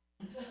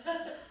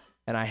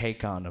 And I hate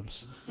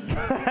condoms.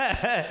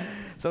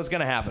 So it's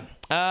going to happen.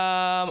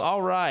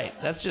 All right.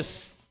 That's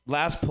just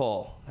last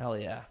pull. Hell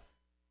yeah.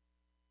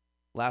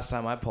 Last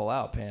time I pull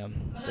out,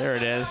 Pam. There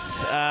it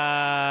is.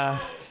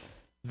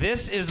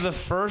 This is the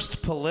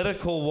first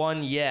political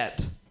one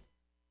yet. ...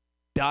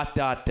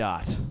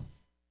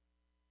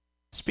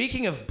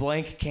 Speaking of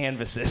blank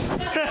canvases.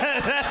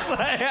 That's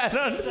like, I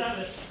don't...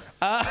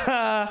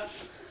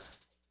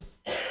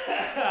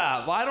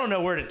 well, I don't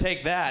know where to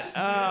take that.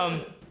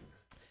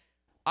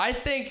 I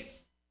think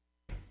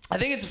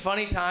it's a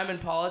funny time in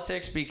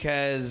politics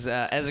because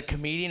as a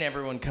comedian,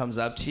 everyone comes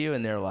up to you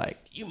and they're like,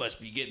 you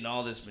must be getting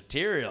all this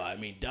material. I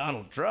mean,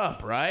 Donald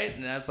Trump, right?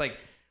 And that's like,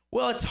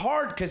 well, it's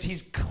hard because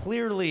he's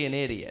clearly an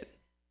idiot.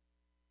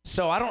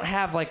 So I don't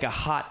have like a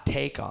hot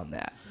take on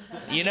that.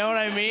 You know what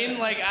I mean?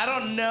 Like, I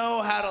don't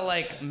know how to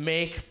like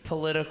make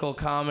political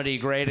comedy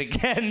great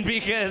again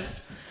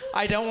because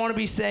I don't want to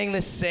be saying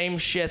the same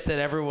shit that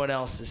everyone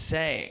else is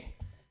saying.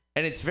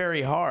 And it's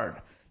very hard.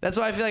 That's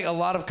why I feel like a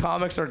lot of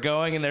comics are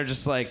going and they're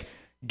just like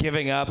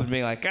giving up and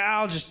being like,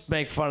 I'll just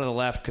make fun of the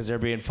left because they're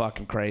being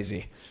fucking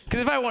crazy.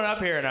 Because if I went up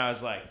here and I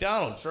was like,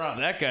 Donald Trump,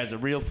 that guy's a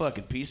real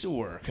fucking piece of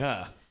work,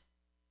 huh?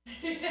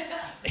 You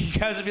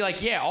guys would be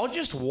like, yeah, I'll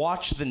just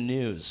watch the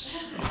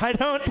news. I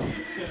don't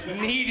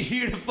need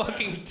you to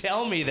fucking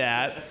tell me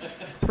that.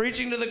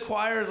 Preaching to the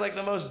choir is like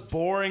the most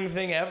boring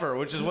thing ever,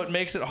 which is what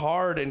makes it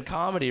hard in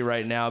comedy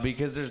right now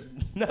because there's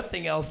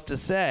nothing else to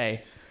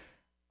say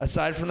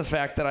aside from the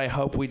fact that I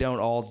hope we don't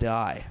all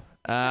die.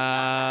 But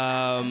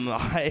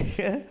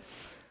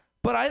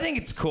I think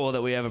it's cool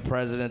that we have a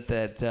president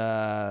that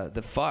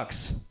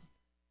fucks.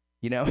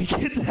 You know, he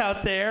gets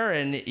out there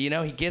and, you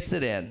know, he gets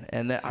it in.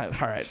 And all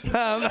right.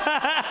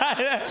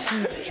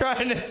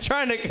 Trying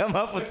to come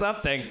up with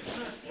something.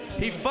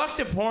 He fucked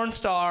a porn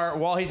star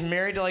while he's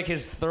married to, like,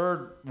 his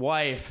third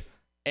wife.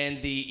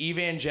 And the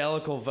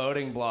evangelical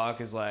voting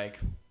bloc is like,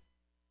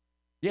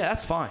 yeah,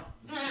 that's fine.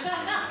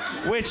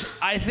 Which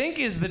I think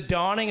is the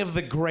dawning of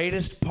the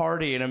greatest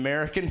party in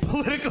American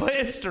political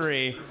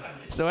history.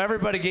 So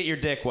everybody get your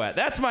dick wet.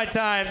 That's my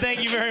time.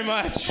 Thank you very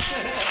much.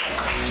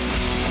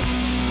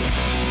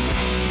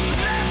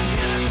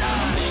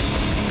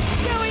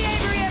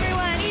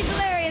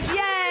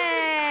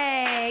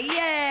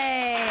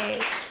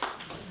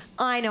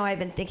 I know I've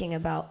been thinking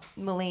about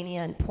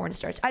Melania and porn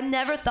stars. I've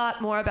never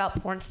thought more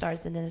about porn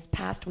stars than in this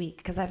past week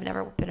because I've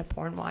never been a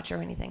porn watcher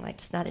or anything, like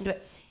just not into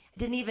it. I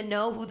didn't even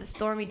know who the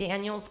Stormy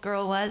Daniels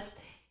girl was.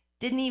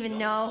 Didn't even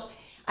know.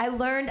 I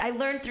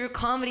learned through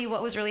comedy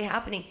what was really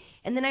happening.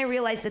 And then I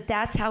realized that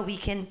that's how we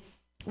in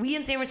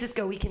San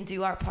Francisco, we can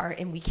do our part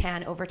and we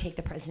can overtake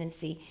the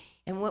presidency.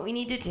 And what we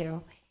need to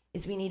do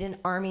is we need an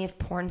army of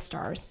porn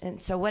stars. And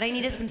so what I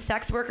need is some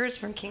sex workers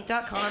from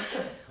kink.com.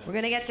 We're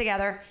going to get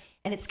together.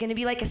 And it's going to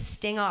be like a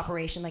sting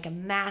operation, like a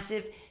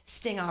massive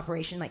sting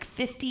operation, like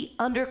 50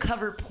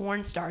 undercover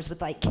porn stars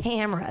with like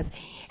cameras.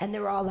 And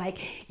they're all like,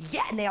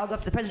 yeah. And they all go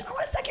up to the president, I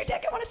want to suck your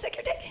dick. I want to suck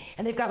your dick.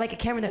 And they've got like a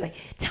camera. And they're like,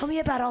 tell me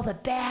about all the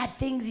bad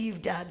things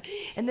you've done.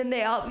 And then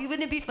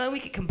wouldn't it be fun? We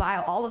could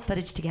compile all the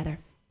footage together.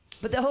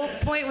 But the whole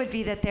point would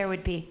be that there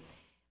would be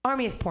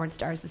army of porn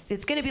stars.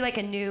 It's going to be like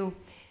a new...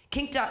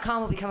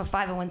 Kink.com will become a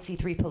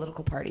 501c3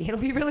 political party. It'll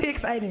be really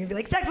exciting. It'll be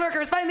like, sex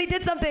workers finally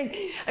did something.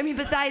 I mean,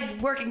 besides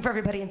working for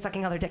everybody and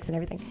sucking all their dicks and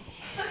everything.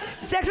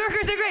 Sex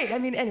workers are great. I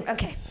mean, anyway,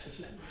 okay.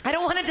 I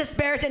don't want to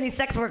disparage any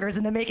sex workers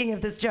in the making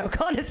of this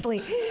joke,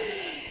 honestly.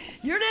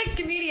 Your next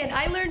comedian,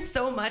 I learned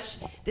so much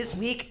this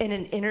week in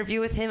an interview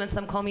with him on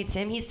Some Call Me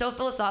Tim. He's so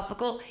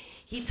philosophical.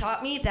 He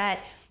taught me that,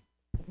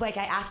 like,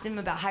 I asked him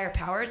about higher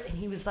powers, and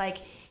he was like,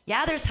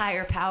 yeah, there's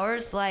higher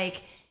powers,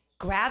 like,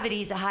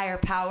 gravity's a higher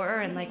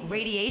power and like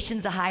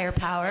radiation's a higher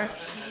power.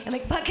 And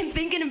like fucking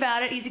thinking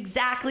about it, he's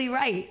exactly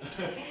right.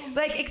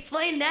 Like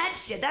explain that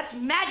shit. That's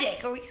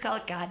magic, or we could call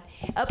it God.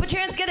 Put your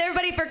hands together,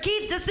 everybody, for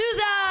Keith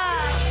D'Souza.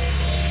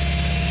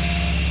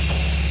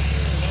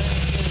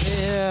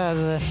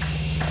 Yeah.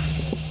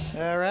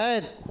 All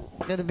right.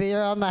 Good to be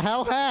here on the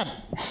Hell Hat.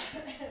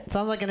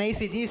 Sounds like an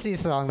AC/DC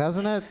song,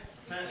 doesn't it?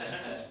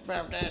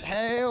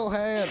 Hell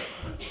Hat.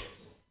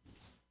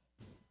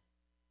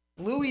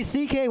 Louis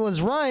C.K. was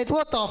right.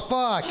 What the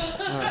fuck?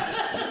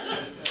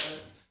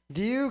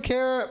 Do you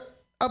care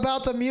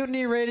about the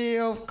Mutiny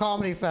Radio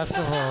Comedy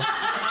Festival?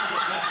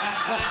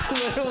 That's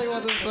literally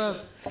what this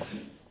says.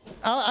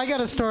 I got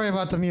a story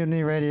about the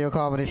Mutiny Radio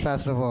Comedy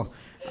Festival.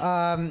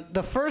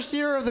 The first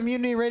year of the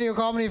Mutiny Radio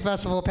Comedy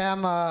Festival,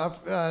 Pam,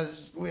 I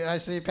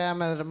see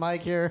Pam at the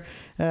mic here.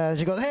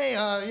 She goes, hey,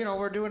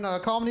 we're doing a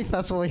comedy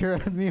festival here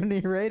at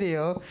Mutiny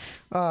Radio.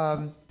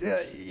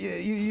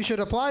 You should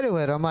apply to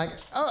it. I'm like,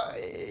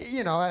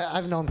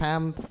 I've known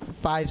Pam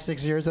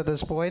 5-6 years at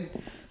this point.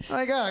 I'm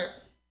like,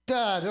 do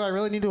I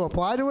really need to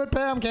apply to it,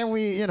 Pam? Can't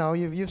we,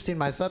 you've seen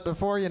my set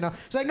before,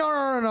 It's like,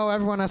 no,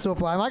 everyone has to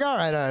apply. I'm like, all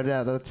right,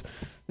 yeah, this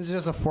is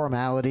just a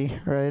formality,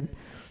 right?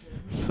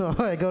 So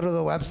I go to the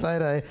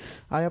website.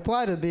 I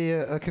apply to be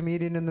a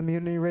comedian in the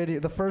Mutiny Radio,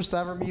 the first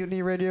ever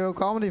Mutiny Radio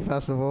Comedy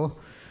Festival.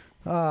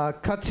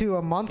 Cut to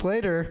a month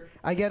later,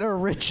 I get a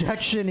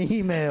rejection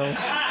email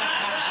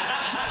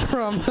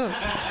from the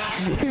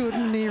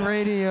Mutiny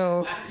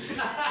Radio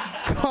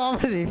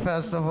Comedy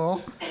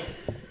Festival.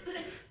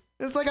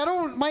 It's like,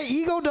 my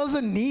ego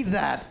doesn't need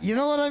that. You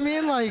know what I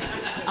mean? Like,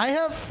 I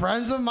have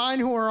friends of mine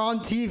who are on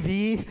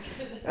TV,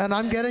 and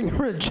I'm getting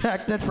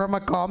rejected from a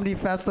comedy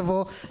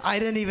festival I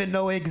didn't even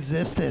know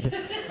existed.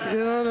 You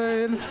know what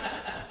I mean?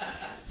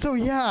 So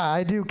yeah,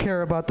 I do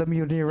care about the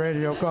Mutiny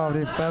Radio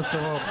Comedy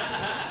Festival.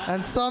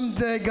 And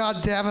someday,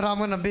 God damn it, I'm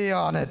gonna be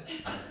on it.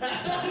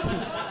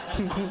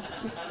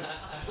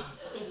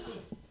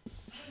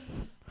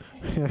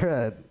 All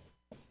right.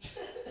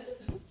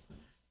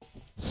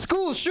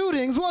 School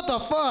shootings? What the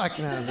fuck?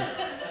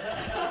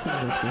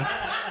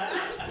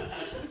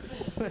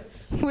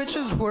 Which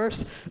is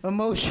worse,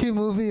 Emoji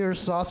Movie or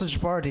Sausage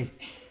Party?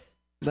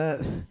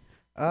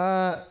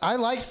 I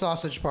like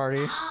Sausage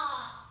Party.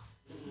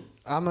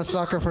 I'm a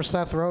sucker for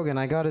Seth Rogen.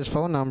 I got his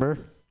phone number.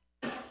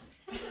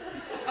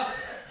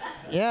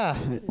 Yeah.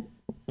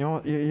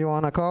 You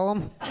want to call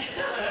him?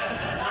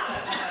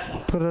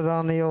 Put it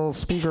on the old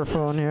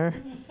speakerphone here.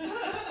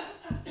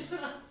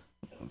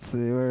 Let's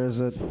see, where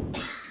is it?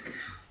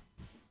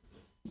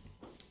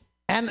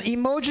 And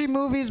emoji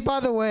movies, by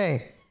the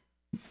way.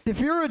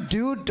 If you're a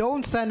dude,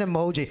 don't send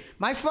emoji.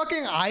 My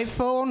fucking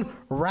iPhone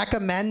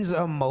recommends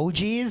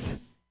emojis.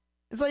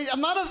 It's like,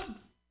 I'm not a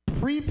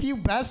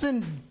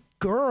prepubescent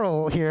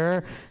girl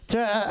here.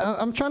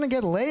 I'm trying to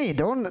get laid.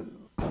 Don't.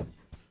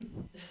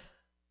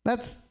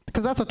 That's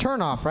because that's a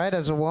turnoff, right?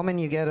 As a woman,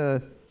 you get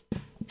a.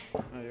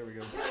 Oh, here we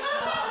go.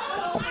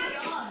 Oh my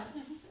god.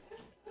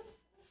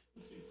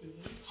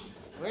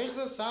 Where's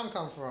the sound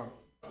come from?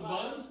 The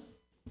bottom?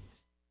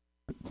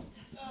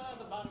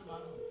 The bottom.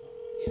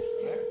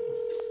 Yeah.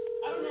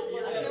 I don't know.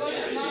 I feel like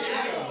it's not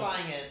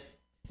amplifying it.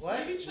 What?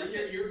 Where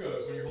your ear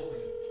goes when you're holding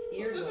it.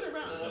 Ear Flip it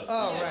around.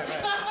 Oh, right.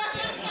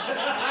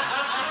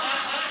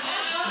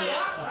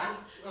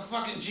 A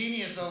fucking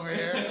genius over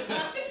here.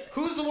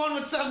 Who's the one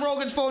with Seth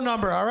Rogen's phone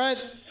number, all right?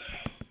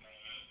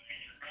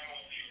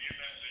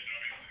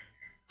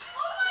 Oh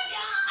my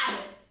god.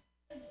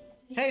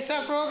 Hey,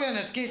 Seth Rogen,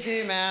 it's Keith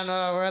D, man.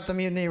 We're at the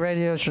Mutiny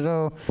Radio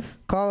show.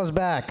 Call us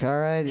back, all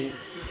right?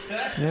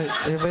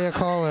 You'll be a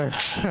caller.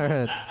 All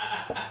right.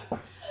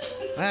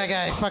 That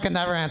guy fucking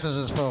never answers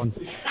his phone.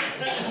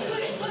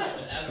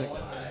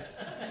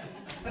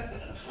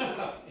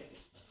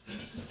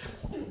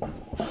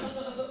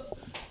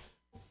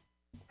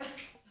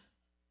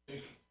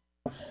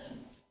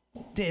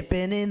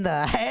 Dipping in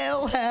the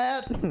hell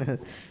hat.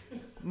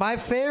 My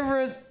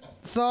favorite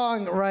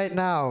song right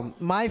now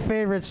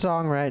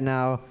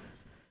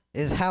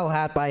is Hell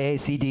Hat by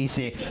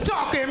AC/DC.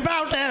 Talking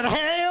about that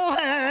hell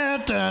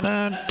hat. Da,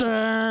 da,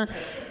 da.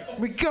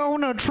 We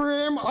gonna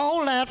trim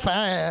all that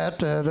fat.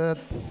 Da, da.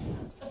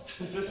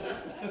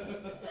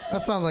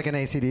 That sounds like an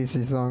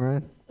AC/DC song,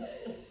 right?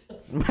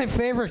 My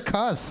favorite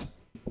cuss.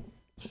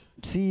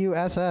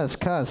 C-U-S-S,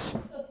 cuss.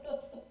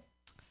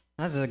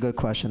 That's a good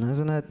question,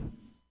 isn't it?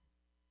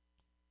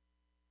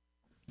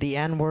 The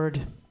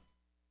N-word.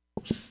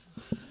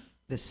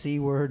 The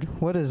C-word.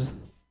 What is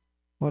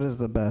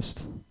the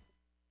best?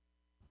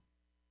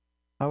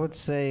 I would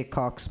say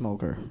cock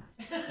smoker.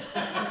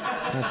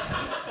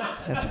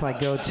 That's my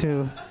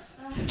go-to.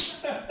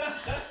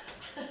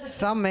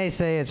 Some may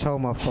say it's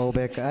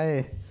homophobic.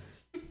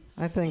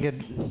 I think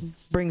it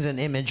brings an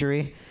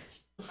imagery.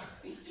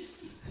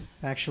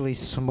 Actually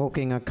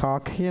smoking a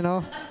cock, you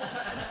know?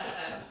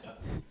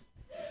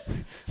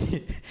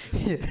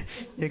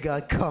 You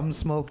got cum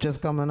smoke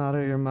just coming out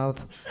of your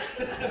mouth.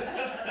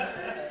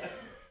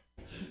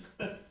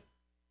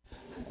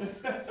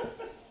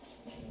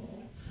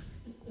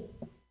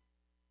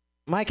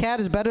 My cat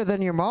is better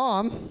than your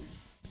mom.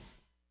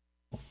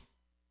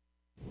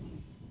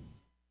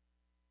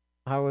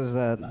 How was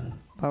that?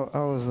 How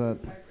was that?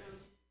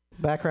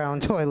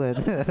 Background toilet.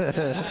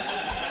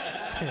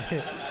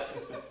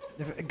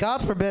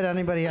 God forbid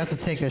anybody has to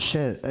take a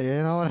shit.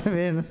 You know what I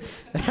mean?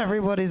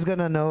 Everybody's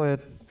gonna know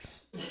it.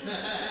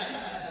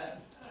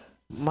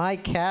 My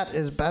cat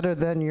is better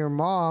than your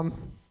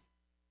mom.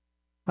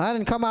 I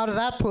didn't come out of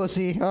that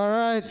pussy, all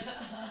right?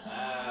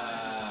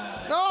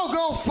 Oh,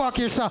 go fuck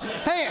yourself.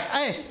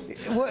 Hey,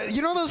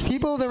 you know those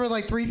people? There were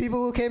like 3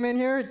 people who came in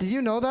here. Did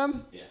you know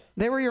them? Yeah.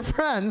 They were your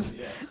friends.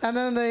 Yeah. And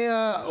then they,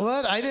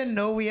 what? I didn't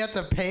know we had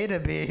to pay to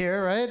be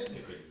here, right? They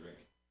couldn't drink.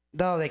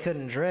 No, they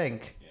couldn't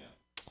drink. Yeah.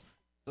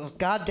 Those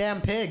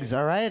goddamn pigs,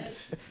 all right?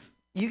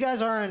 You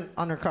guys aren't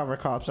undercover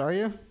cops, are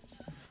you?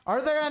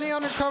 Are there any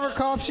undercover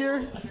cops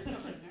here?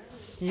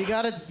 You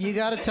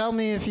gotta tell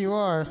me if you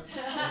are.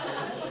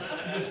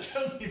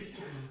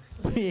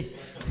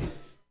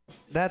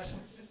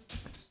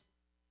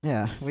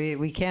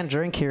 We can't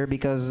drink here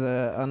because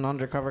an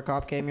undercover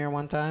cop came here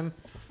one time.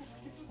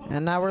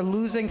 And now we're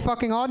losing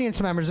fucking audience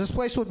members. This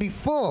place would be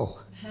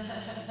full.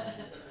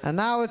 And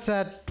now it's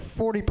at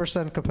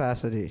 40%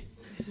 capacity.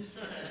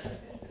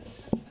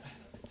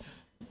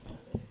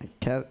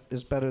 Cat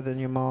is better than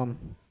your mom.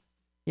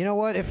 You know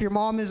what? If your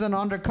mom is an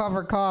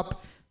undercover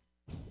cop,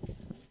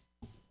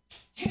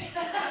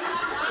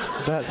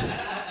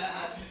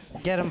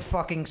 get him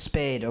fucking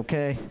spayed,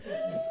 okay?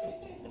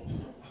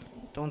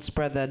 Don't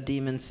spread that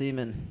demon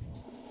semen.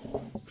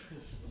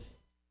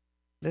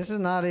 This is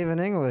not even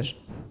English.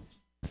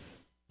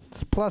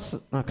 It's plus.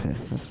 Okay.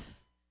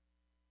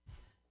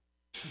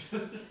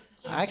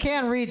 I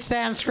can't read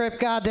Sanskrit,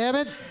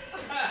 goddammit.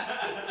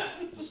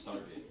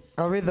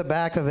 I'll read the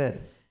back of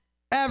it.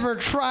 Ever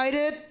tried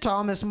it?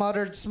 Thomas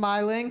muttered,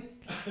 smiling.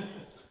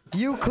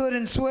 You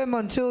couldn't swim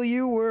until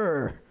you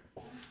were.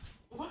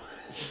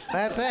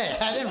 That's it.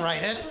 I didn't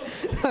write it.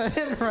 I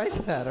didn't write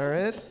that, all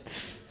right?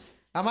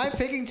 Am I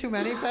picking too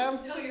many, Pam?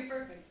 No, you're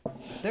perfect.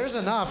 There's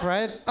enough,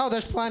 right? Oh,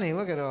 there's plenty.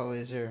 Look at all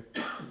these here.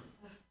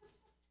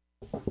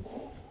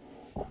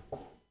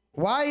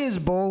 Why is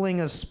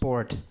bowling a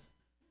sport?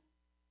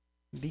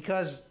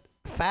 Because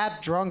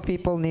fat, drunk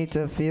people need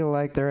to feel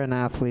like they're an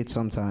athlete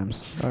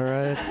sometimes, all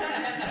right?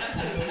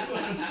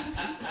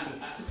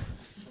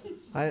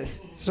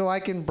 So I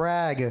can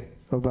brag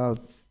about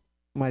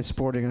my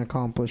sporting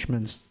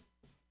accomplishments.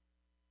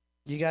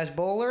 You guys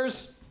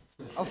bowlers?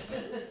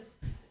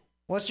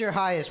 What's your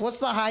highest? What's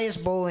the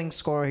highest bowling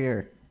score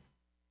here?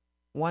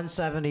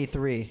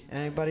 173.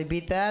 Anybody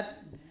beat that?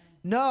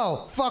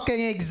 No, fucking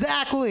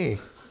exactly.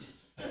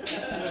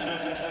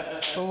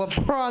 The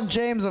LeBron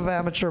James of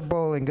amateur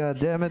bowling, god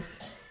damn it.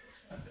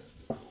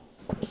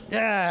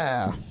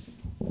 Yeah.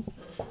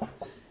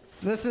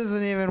 This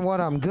isn't even what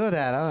I'm good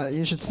at.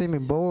 You should see me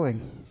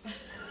bowling.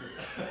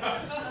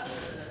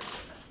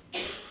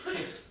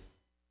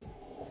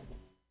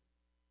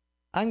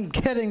 I'm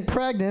getting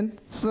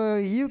pregnant, so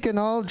you can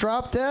all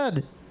drop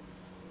dead.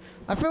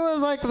 I feel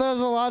there's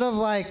a lot of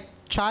like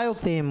child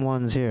theme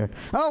ones here.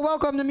 Oh,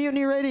 welcome to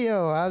Mutiny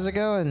Radio. How's it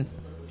going?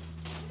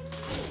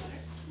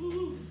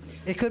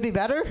 It could be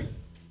better?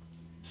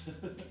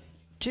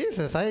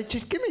 Jesus,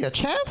 just give me a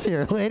chance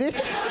here, lady.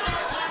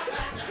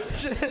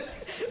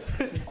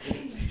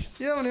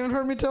 You haven't even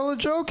heard me tell a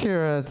joke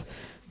here.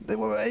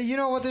 You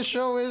know what this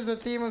show is? The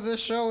theme of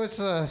this show, it's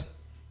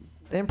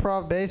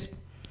improv based.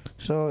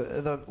 So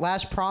the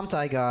last prompt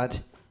I got,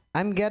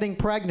 I'm getting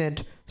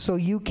pregnant, so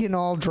you can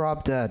all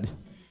drop dead.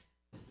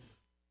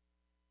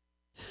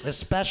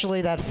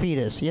 Especially that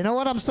fetus. You know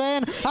what I'm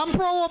saying? I'm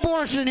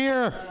pro-abortion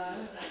here.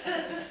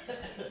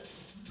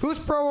 Who's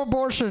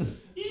pro-abortion?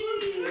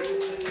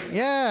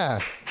 Yeah.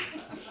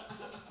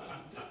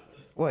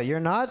 What,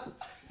 you're not?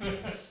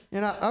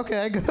 You're not?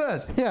 Okay,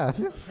 good. Yeah.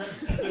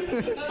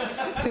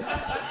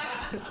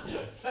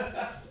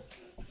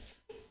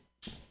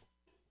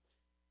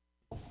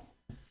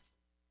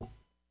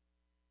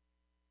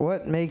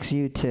 What makes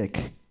you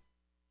tick?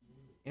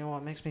 You know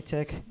what makes me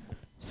tick?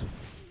 It's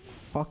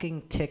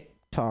fucking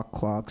TikTok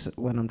clocks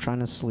when I'm trying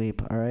to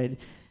sleep, alright?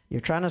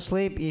 You're trying to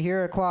sleep, you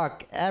hear a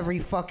clock every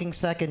fucking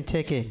second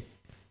ticking.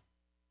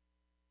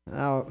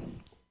 Now,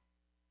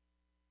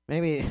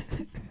 maybe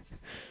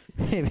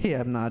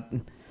I'm not.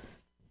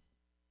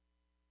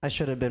 I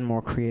should have been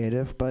more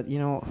creative, but you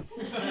know.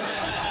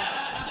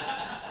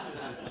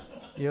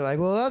 You're like,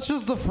 well, that's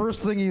just the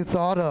first thing you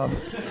thought of.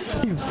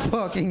 You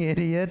fucking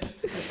idiot.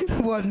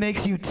 What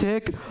makes you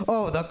tick?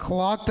 Oh, the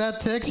clock that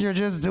ticks? You're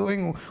just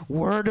doing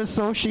word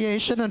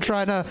association and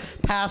trying to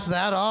pass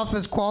that off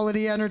as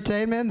quality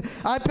entertainment?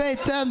 I paid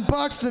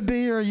 $10 to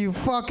be here, you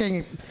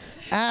fucking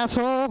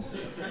asshole.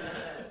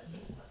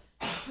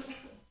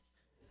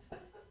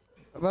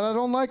 But I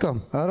don't like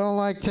them. I don't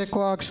like tick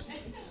clocks.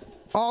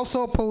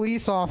 Also,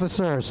 police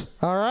officers,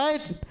 all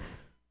right?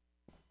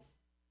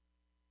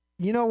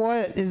 You know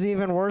what is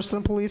even worse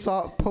than police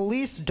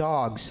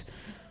dogs?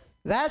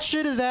 That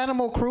shit is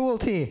animal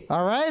cruelty,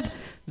 all right?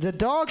 The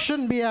dog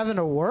shouldn't be having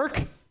to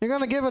work. You're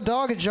going to give a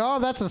dog a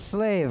job? That's a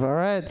slave, all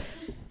right?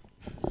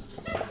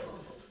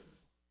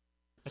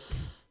 I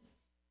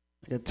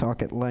could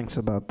talk at lengths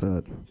about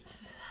that.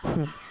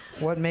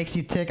 What makes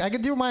you tick? I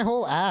could do my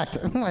whole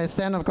act, my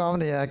stand-up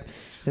comedy act.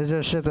 It's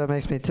just shit that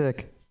makes me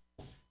tick.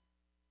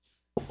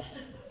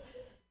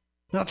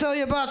 I'll tell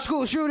you about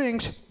school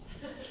shootings.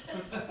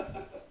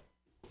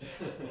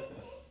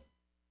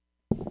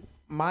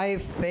 My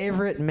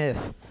favorite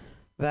myth,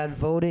 that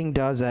voting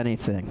does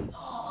anything.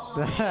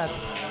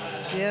 That's,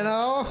 you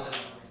know,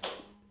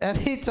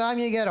 anytime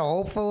you get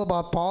hopeful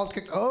about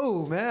politics,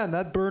 oh man,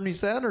 that Bernie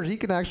Sanders, he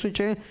can actually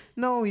change.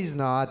 No, he's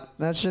not.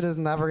 That shit is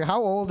never.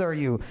 How old are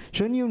you?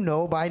 Shouldn't you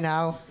know by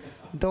now?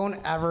 Don't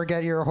ever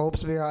get your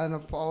hopes behind the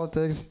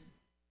politics.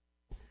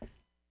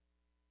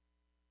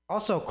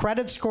 Also,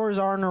 credit scores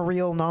aren't a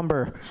real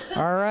number,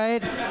 all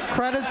right?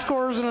 Credit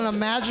scores are an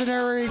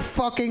imaginary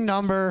fucking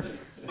number.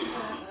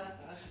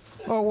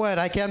 Oh, what?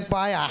 I can't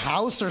buy a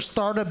house or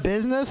start a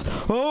business?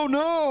 Oh,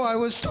 no, I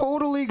was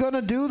totally going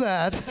to do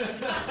that.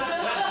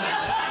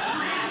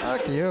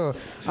 Fuck you.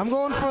 I'm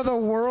going for the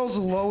world's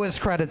lowest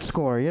credit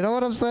score. You know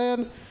what I'm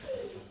saying?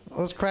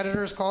 Those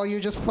creditors call you,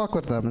 just fuck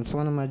with them. It's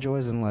one of my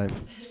joys in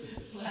life.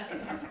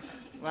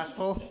 Last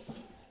pull.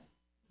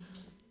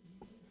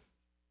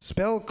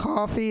 Spill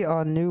coffee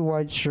on new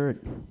white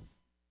shirt.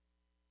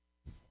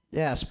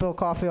 Yeah, spill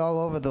coffee all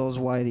over those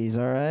whiteys,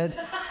 all right?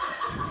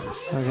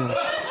 Okay.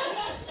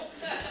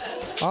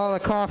 All the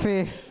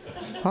coffee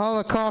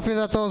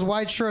that those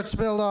white shirts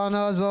spilled on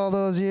us all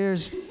those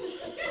years.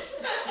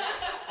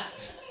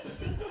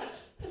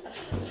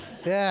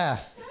 Yeah,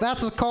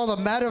 that's what's called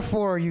a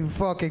metaphor, you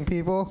fucking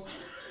people.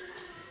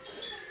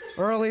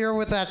 Earlier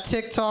with that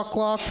TikTok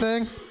clock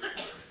thing,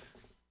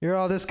 you're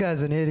all, this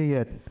guy's an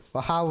idiot.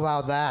 Well, how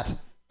about that?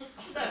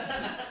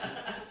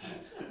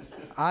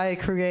 I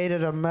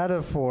created a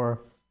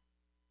metaphor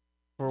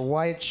for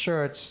white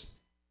shirts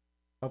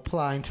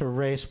applying to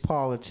race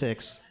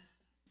politics.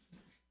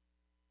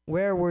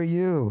 Where were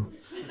you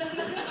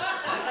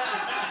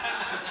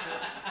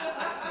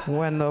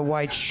when the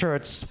white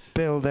shirts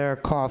spilled their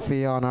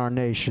coffee on our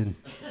nation?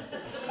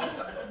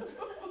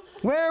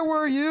 Where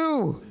were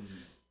you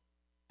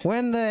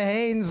when the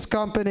Haynes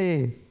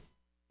Company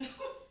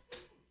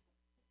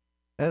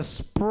okay,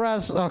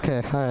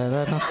 all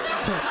right.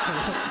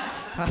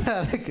 I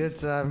had a good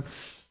time.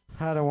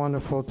 Had a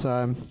wonderful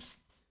time.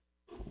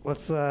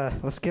 Let's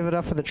give it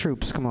up for the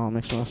troops. Come on,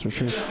 make some noise for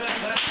troops.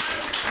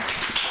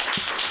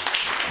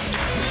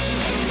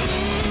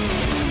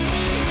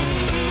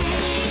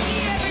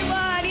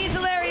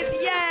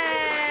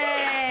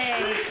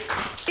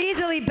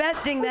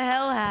 besting the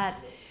hell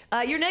hat.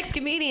 Your next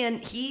comedian,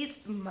 he's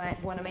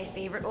one of my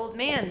favorite old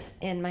mans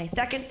and my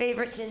second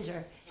favorite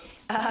ginger.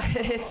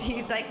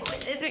 He's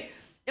like,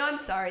 no, I'm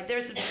sorry.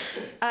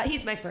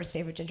 He's my first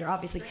favorite ginger,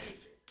 obviously.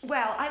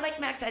 Well, I like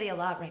Max Eddie a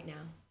lot right now.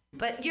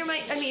 But you're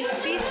and we've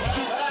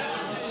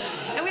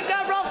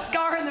got Rolf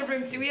Scar in the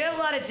room too. We have a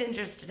lot of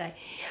gingers today.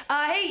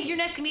 Hey, your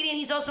next comedian,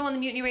 he's also on the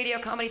Mutiny Radio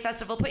Comedy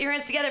Festival. Put your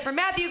hands together for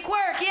Matthew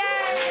Quirk. Yay!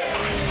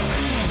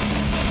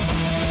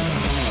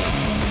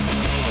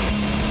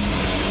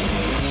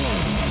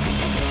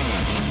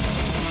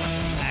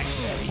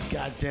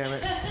 God damn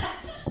it.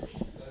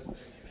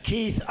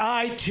 Keith,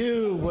 I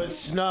too was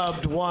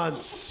snubbed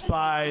once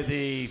by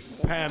the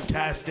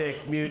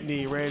Pamtastic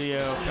Mutiny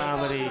Radio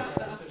Comedy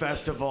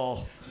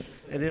Festival,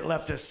 and it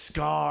left a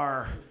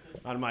scar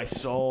on my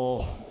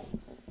soul.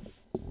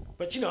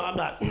 But you know, I'm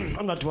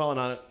not dwelling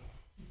on it.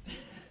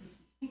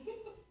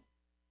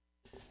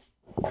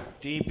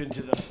 Deep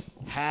into the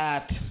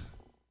hat.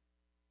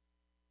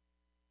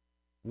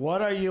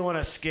 What are you on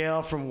a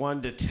scale from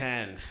 1 to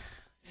 10?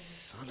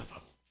 Son of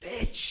a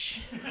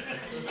bitch.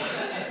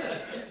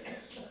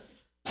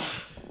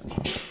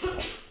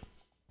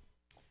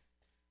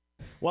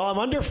 Well, I'm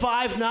under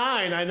 5'9",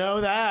 I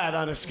know that,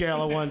 on a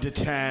scale of 1 to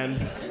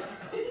 10.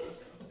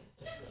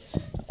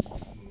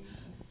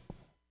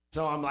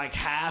 So I'm like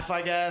half,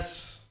 I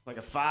guess, like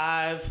a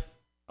 5.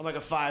 I'm like a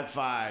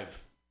 5'5".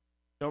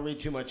 Don't read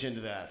too much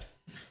into that.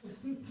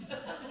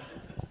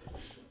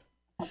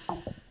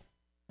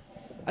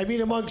 I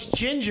mean, amongst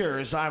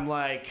gingers, I'm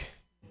like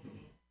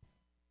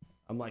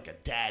a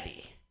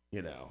daddy,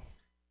 you know.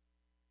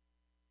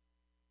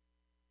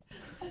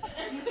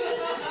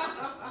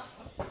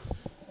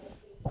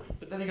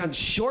 But then again,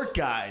 short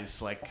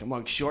guys, like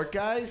among short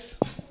guys,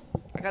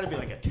 I gotta be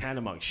like a 10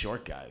 among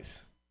short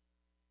guys.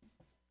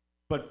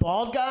 But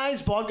bald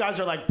guys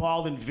are like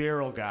bald and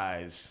virile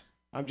guys.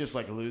 I'm just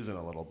like losing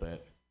a little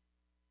bit.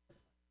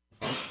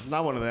 I'm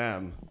not one of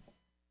them.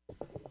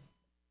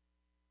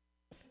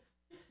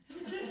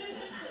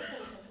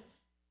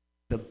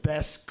 The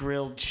best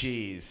grilled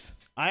cheese.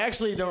 I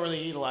actually don't really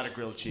eat a lot of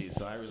grilled cheese,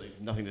 so I really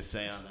have nothing to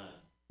say on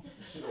that.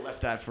 Should have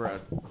left that for a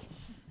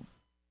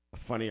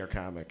funnier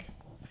comic.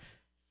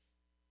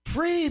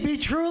 Free, be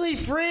truly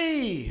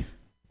free.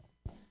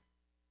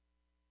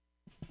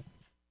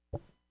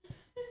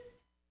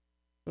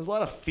 There's a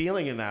lot of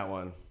feeling in that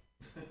one.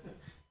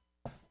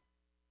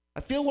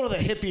 I feel one of the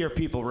hippier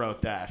people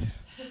wrote that.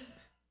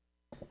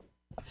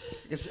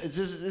 Is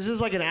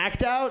this like an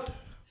act out?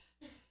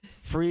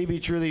 Free, be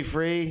truly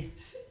free.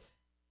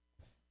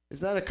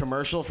 Is that a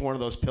commercial for one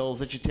of those pills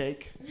that you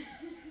take?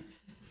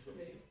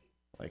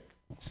 Like,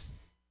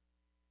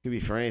 could be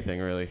for anything,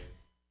 really.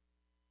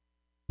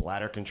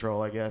 Bladder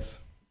control, I guess.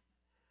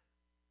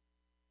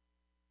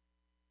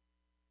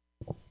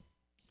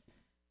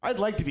 I'd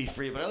like to be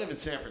free, but I live in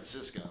San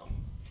Francisco.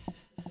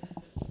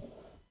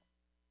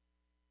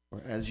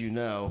 Where, as you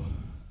know,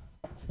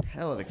 it's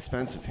hell of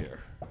expensive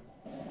here.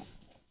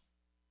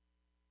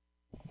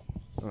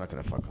 I'm not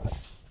gonna fuck with it.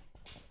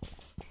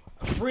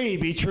 Free,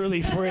 be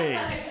truly free.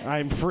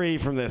 I'm free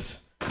from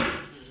this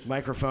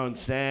microphone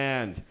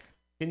stand.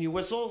 Can you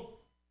whistle?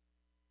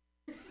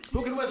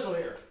 Who can whistle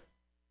here?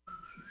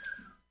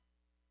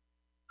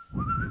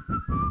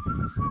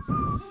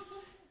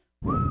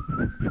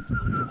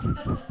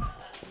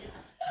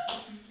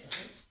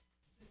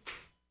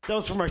 That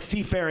was from our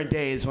seafaring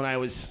days when I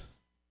used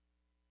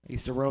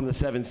to roam the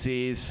 7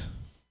 seas,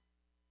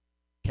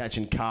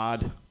 catching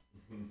cod.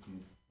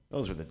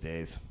 Those were the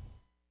days.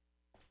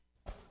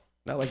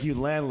 Not like you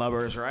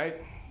landlubbers, right?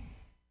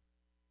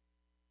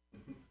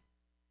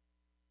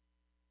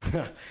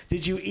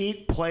 Did you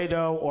eat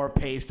Play-Doh or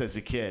paste as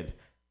a kid?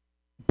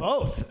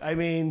 Both. I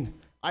mean,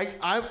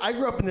 I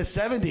grew up in the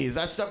 70s.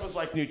 That stuff was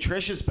like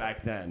nutritious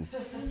back then.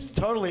 It was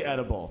totally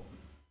edible.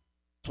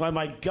 That's why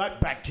my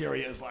gut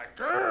bacteria is like,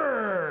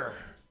 grrr,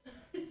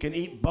 can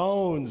eat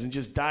bones and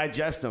just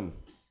digest them.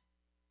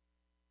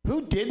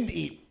 Who didn't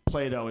eat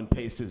Play-Doh and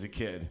paste as a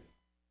kid?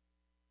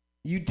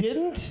 You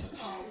didn't?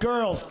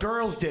 Girls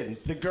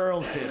didn't. The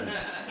girls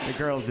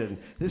didn't.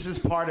 This is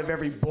part of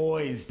every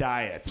boy's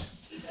diet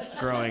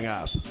growing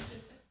up.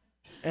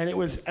 And it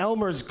was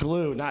Elmer's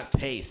glue, not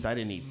paste. I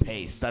didn't eat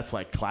paste. That's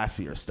like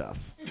classier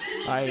stuff.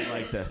 I ate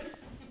like the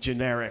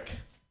generic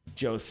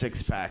Joe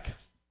six-pack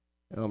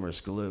Elmer's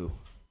glue.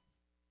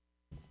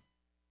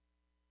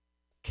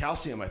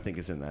 Calcium, I think,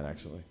 is in that,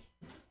 actually.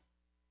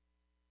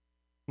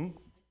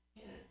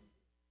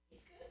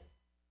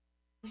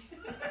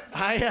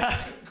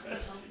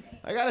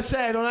 I gotta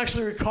say, I don't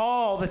actually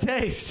recall the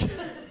taste.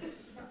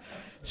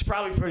 It's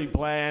probably pretty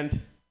bland.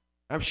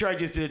 I'm sure I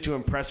just did it to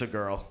impress a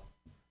girl.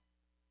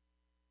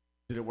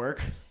 Did it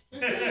work?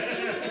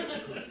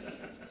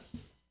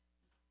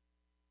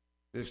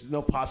 There's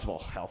no possible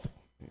health.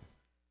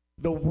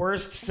 The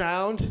worst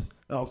sound?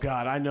 Oh,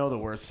 God, I know the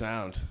worst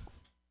sound.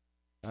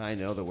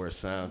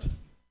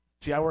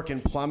 See, I work in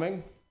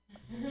plumbing.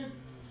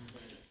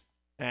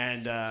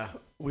 And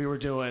we were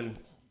doing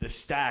the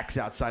stacks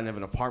outside of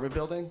an apartment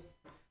building.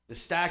 The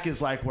stack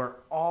is like where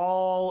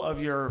all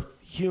of your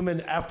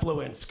human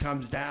effluence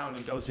comes down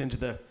and goes into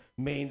the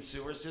main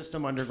sewer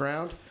system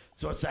underground.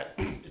 So it's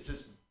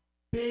this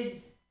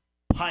big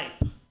pipe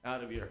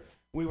out of your.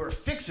 We were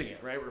fixing it,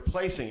 right?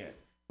 Replacing it.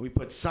 We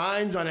put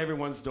signs on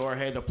everyone's door.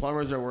 Hey, the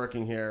plumbers are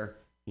working here.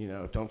 You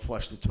know, don't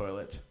flush the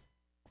toilet.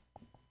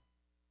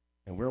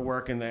 And we're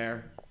working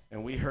there,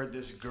 and we heard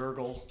this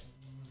gurgle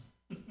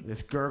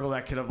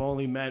that could have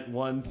only meant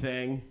one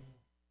thing,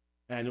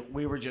 and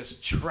we were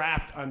just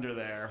trapped under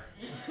there.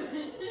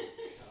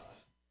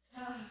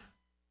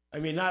 I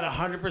mean, not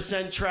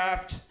 100%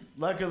 trapped.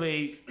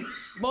 Luckily,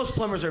 most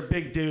plumbers are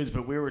big dudes,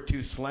 but we were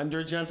two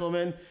slender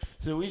gentlemen,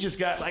 so we just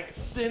got like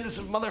thin as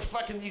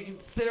motherfucking, you can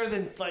thinner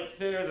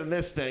than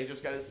this thing,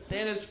 just got as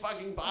thin as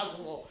fucking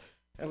possible,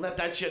 and let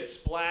that shit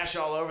splash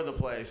all over the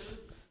place.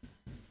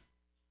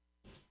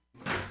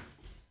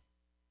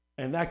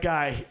 And that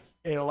guy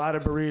ate a lot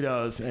of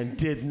burritos and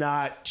did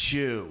not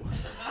chew.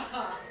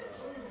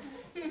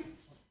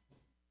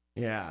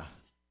 Yeah.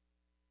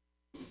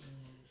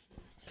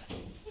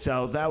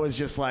 So that was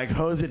just like,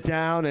 hose it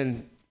down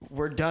and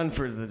we're done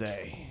for the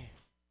day.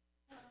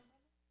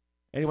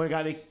 Anyone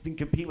got anything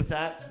to compete with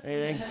that?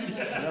 Anything?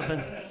 Nothing?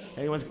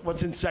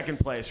 What's in second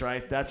place,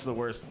 right? That's the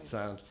worst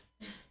sound.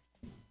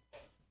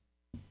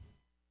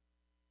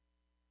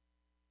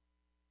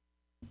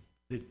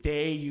 The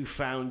day you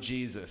found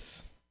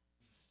Jesus.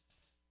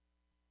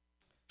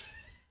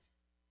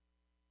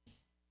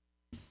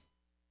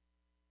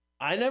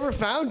 I never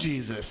found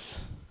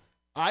Jesus.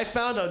 I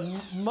found a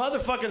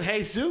motherfucking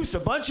Jesus a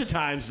bunch of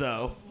times,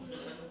 though.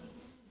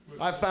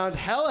 I found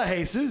hella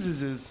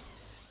Jesuses.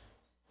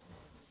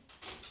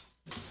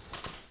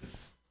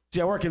 See,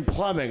 I work in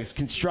plumbing. It's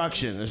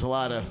construction. There's a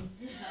lot of...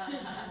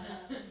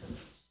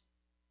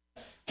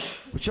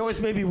 Which always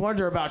made me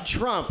wonder about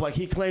Trump. Like,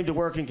 he claimed to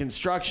work in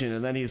construction,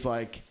 and then he's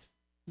like,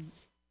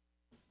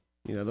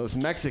 you know, those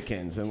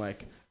Mexicans, and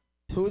like,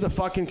 who the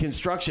fucking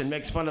construction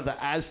makes fun of the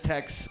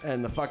Aztecs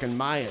and the fucking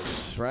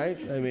Mayans, right?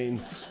 I mean,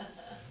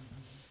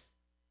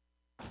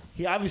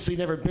 he obviously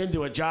never been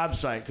to a job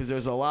site because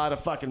there's a lot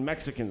of fucking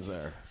Mexicans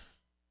there.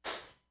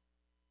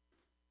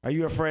 Are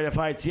you afraid of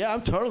heights? Yeah,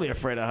 I'm totally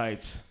afraid of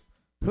heights.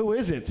 Who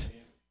isn't?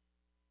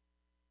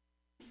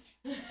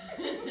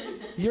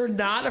 You're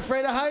not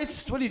afraid of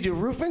heights? What do you do,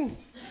 roofing?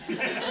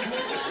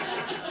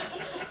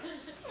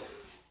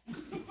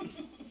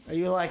 Are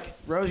you like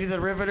Rosie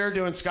the Riveter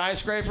doing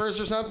skyscrapers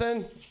or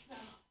something?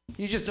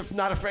 You just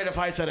not afraid of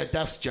heights at a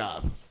desk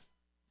job.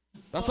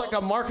 That's like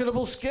a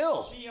marketable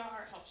skill. VR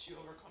helps you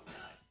overcome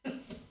that.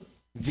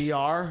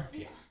 VR? VR.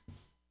 You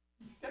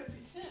gotta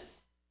pretend.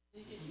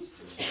 You get used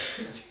to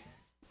it.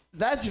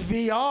 That's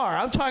VR.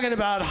 I'm talking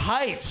about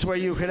heights where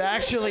you could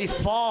actually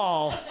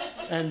fall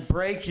and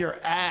break your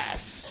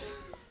ass.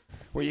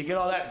 Where you get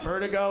all that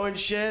vertigo and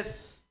shit.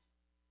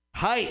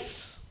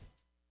 Heights.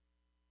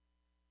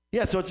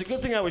 Yeah, so it's a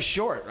good thing I was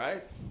short,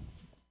 right?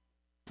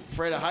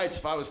 Afraid of heights.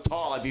 If I was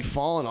tall, I'd be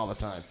falling all the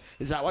time.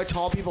 Is that why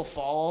tall people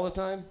fall all the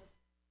time?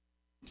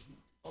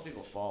 Tall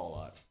people fall a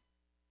lot.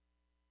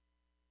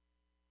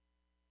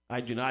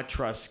 I do not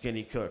trust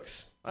skinny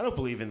cooks. I don't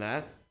believe in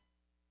that.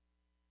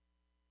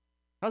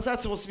 How's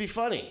that supposed to be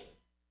funny?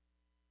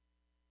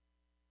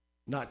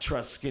 Not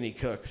trust skinny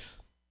cooks.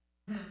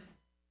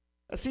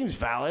 That seems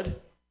valid,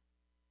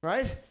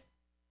 right?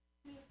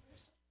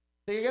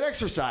 They get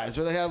exercise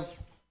or they have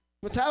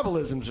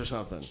metabolisms or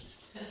something.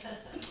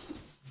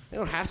 They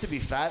don't have to be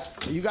fat.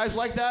 Are you guys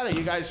like that? Are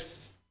you guys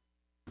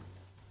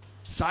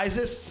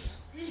sizeists?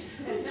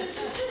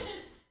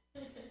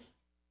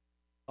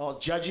 All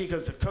judgy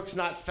because the cook's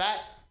not fat?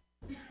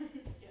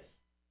 Yes.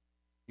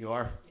 You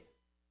are?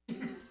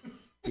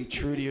 Be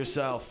true to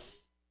yourself.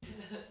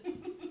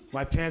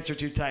 My pants are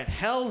too tight.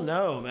 Hell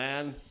no,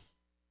 man.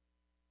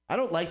 I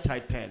don't like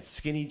tight pants,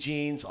 skinny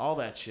jeans, all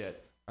that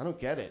shit. I don't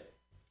get it.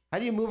 How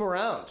do you move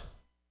around?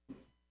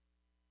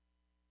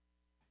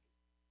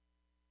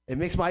 It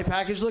makes my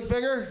package look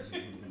bigger?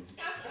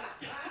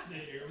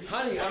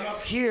 Honey, I'm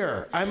up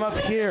here. I'm up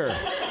here.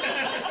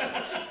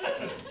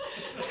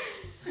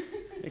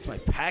 Makes my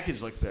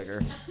package look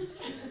bigger.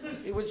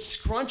 It would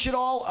scrunch it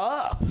all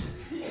up.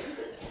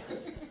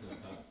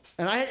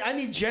 And I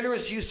need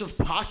generous use of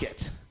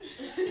pocket.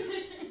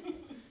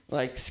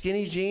 Like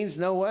skinny jeans,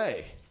 no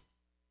way.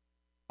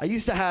 I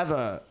used to have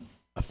a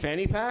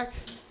fanny pack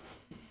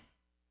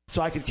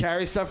so I could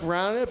carry stuff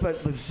around in it,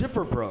 but the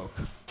zipper broke.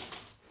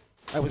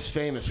 I was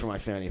famous for my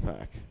fanny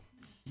pack.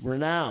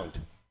 Renowned,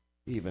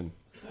 even.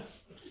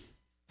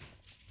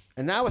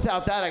 And now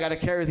without that, I got to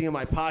carry everything in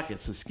my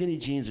pocket, so skinny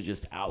jeans are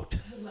just out.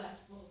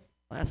 Last pull.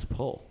 Last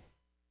pull.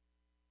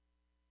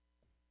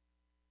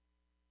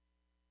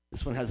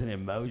 This one has an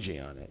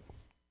emoji on it.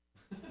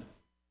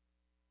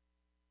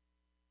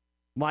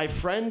 My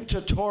friend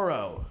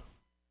Totoro.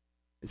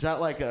 Is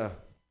that like a,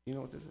 you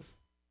know what this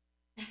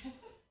is?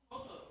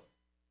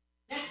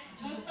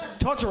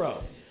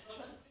 Totoro.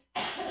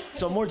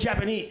 So more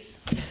Japanese.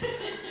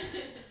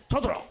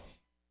 Totoro.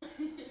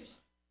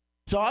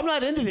 So I'm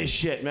not into this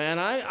shit, man.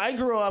 I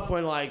grew up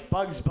when like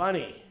Bugs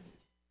Bunny.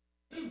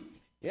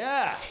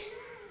 Yeah.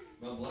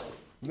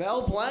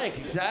 Mel Blanc,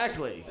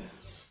 exactly.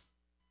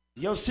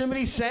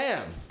 Yosemite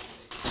Sam.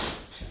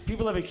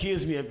 People have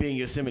accused me of being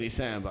Yosemite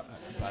Sam, by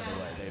the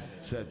way. They've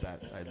said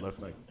that I look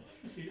like.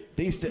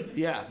 I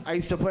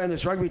used to play on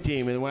this rugby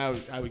team, and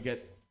when I would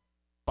get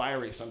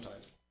fiery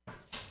sometimes.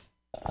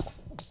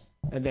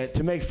 And then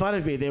to make fun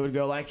of me, they would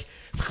go like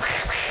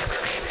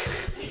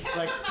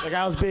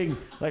I was being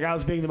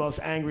the most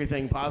angry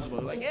thing possible.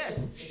 Like, yeah,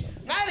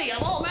 Maddie,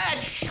 I'm all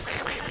mad.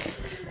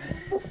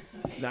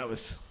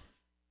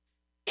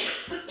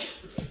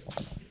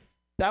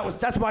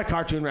 That's my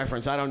cartoon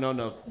reference. I don't know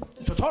no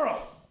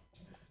Totoro.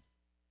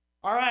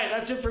 All right,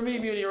 that's it for me,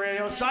 Mutiny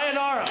Radio.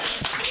 Sayonara.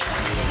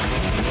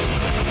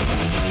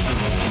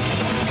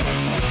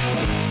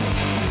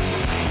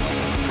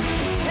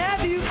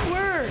 Matthew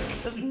Quirk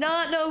does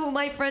not know who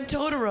my friend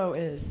Totoro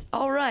is.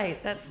 All right,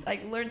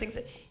 I learned things.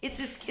 It's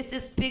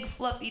this big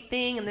fluffy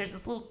thing, and there's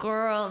this little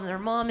girl, and their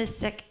mom is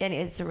sick, and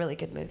it's a really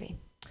good movie.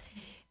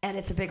 And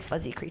it's a big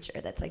fuzzy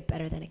creature that's like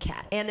better than a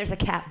cat. And there's a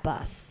cat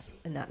bus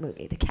in that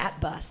movie. The cat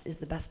bus is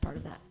the best part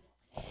of that.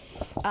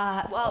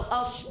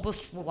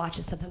 We'll watch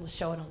it sometime. We'll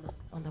show it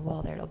on the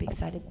wall there. It'll be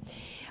excited.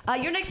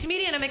 Your next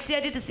comedian, I'm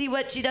excited to see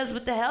what she does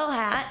with the hell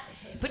hat.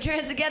 Put your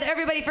hands together,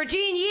 everybody, for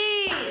Jean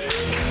Yee.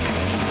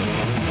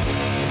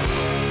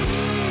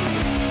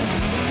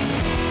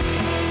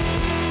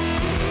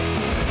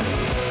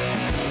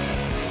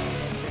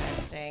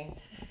 Interesting.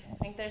 I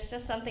think there's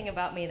just something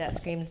about me that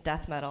screams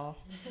death metal.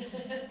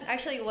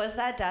 Actually, was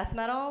that death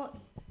metal?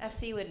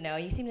 FC would know.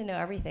 You seem to know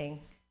everything.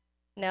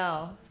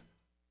 No.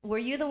 Were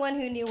you the one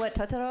who knew what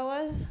Totoro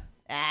was?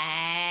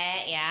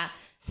 Yeah.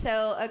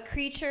 So a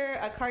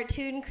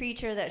cartoon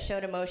creature that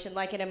showed emotion,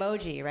 like an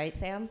emoji, right,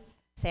 Sam?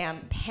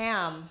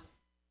 Pam.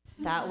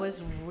 That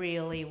was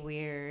really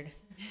weird.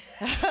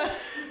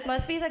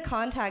 Must be the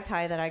contact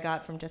high that I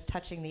got from just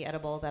touching the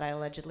edible that I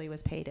allegedly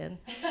was paid in.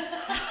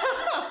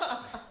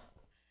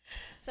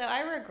 So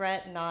I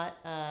regret not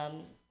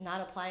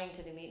applying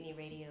to the Mutiny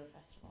Radio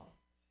Festival.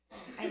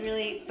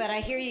 But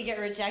I hear you get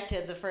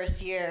rejected the first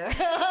year.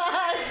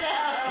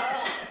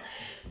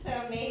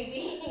 so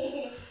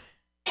maybe.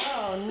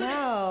 Oh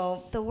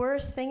no, the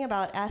worst thing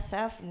about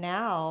SF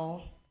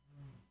now.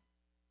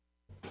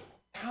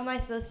 How am I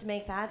supposed to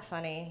make that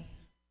funny?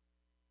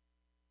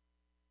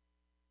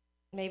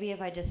 Maybe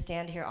if I just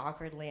stand here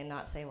awkwardly and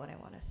not say what I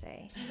want to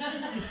say.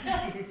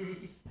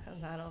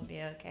 And that'll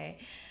be okay.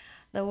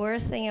 The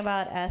worst thing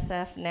about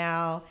SF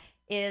now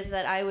is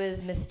that I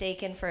was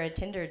mistaken for a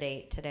Tinder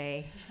date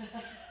today.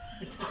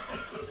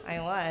 I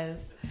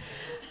was.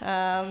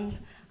 I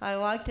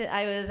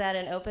was at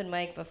an open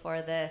mic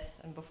before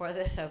this, before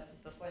the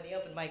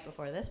open mic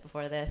before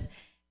this,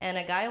 and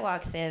a guy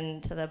walks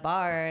into the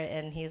bar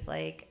and he's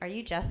like, "Are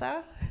you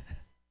Jessa?"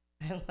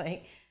 I'm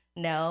like,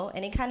 "No,"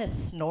 and he kind of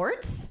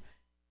snorts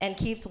and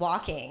keeps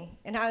walking,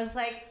 and I was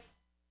like,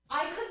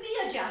 I could be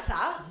a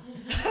Jessa.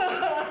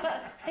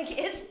 Like,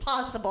 it's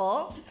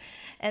possible.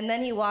 And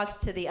then he walks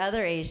to the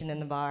other Asian in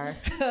the bar,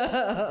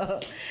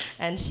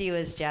 and she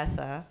was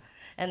Jessa.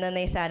 And then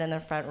they sat in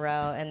the front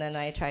row, and then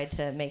I tried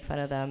to make fun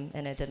of them,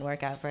 and it didn't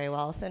work out very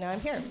well, so now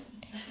I'm here.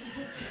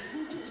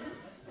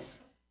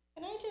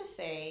 Can I just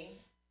say,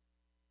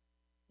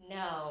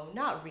 no,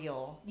 not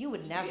real. You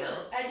would never.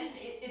 Real. I didn't.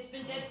 It's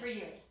been dead for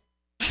years.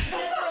 It's been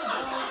dead for a long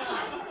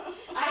time.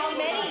 How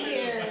many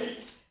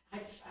years?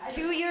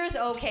 2 years?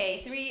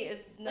 Okay. 3,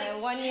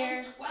 like 1 10,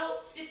 year?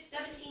 12, 15,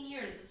 17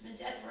 years. It's been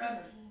dead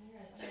forever.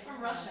 It's like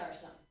from Russia or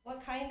something.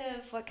 What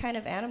kind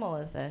of animal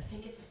is I this?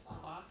 think it's a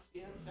fox.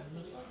 Yeah, it's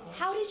definitely fox.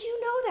 How did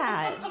you know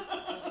that?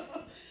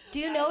 Do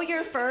you know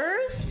your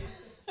furs?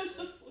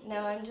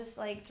 No, I'm just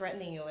like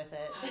threatening you with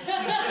it.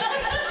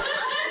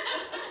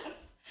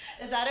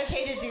 Is that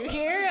okay to do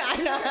here?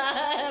 I'm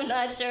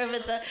not sure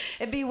if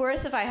it'd be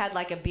worse if I had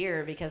like a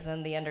beer, because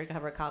then the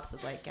undercover cops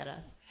would like get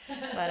us.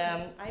 But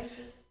I was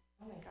just,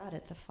 oh my God,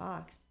 it's a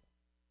fox.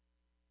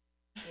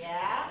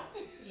 Yeah?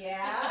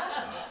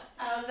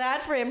 How's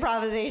that for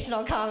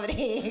improvisational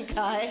comedy,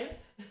 guys?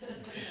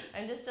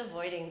 I'm just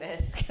avoiding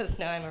this because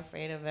now I'm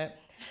afraid of it.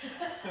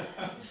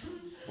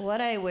 What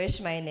I wish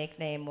my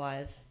nickname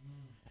was.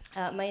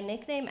 My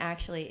nickname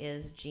actually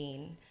is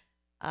Jean.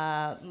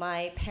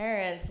 My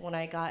parents, when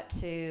I got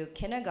to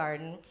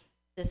kindergarten,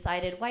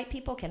 decided white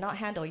people cannot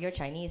handle your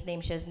Chinese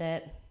name,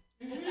 Shiznit.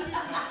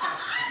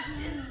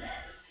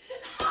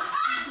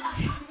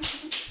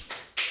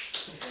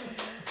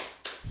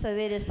 So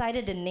they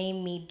decided to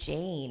name me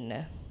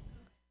Jane.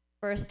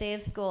 First day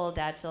of school,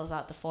 Dad fills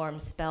out the form,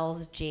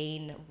 spells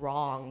Jane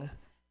wrong.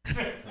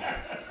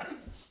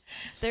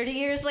 30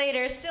 years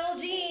later, still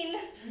Jean.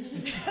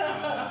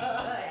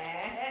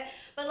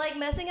 But like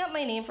messing up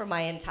my name for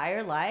my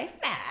entire life,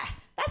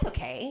 that's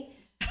okay.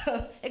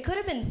 It could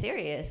have been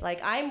serious. Like,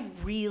 I'm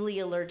really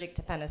allergic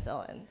to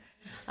penicillin.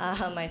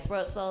 My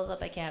throat swells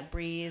up, I can't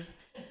breathe.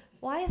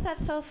 Why is that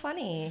so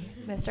funny,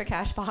 Mr.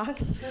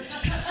 Cashbox?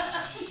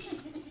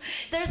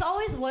 There's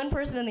always one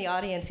person in the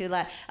audience who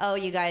like, oh,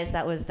 you guys,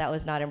 that was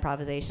not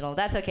improvisational.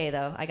 That's okay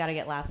though. I gotta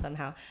get laughs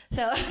somehow.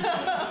 So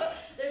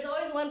there's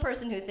always one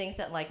person who thinks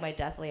that like my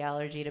deathly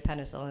allergy to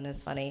penicillin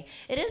is funny.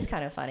 It is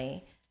kind of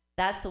funny.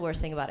 That's the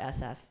worst thing about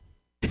SF.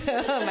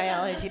 My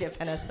allergy to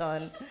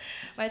penicillin.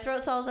 My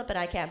throat swells up and I can't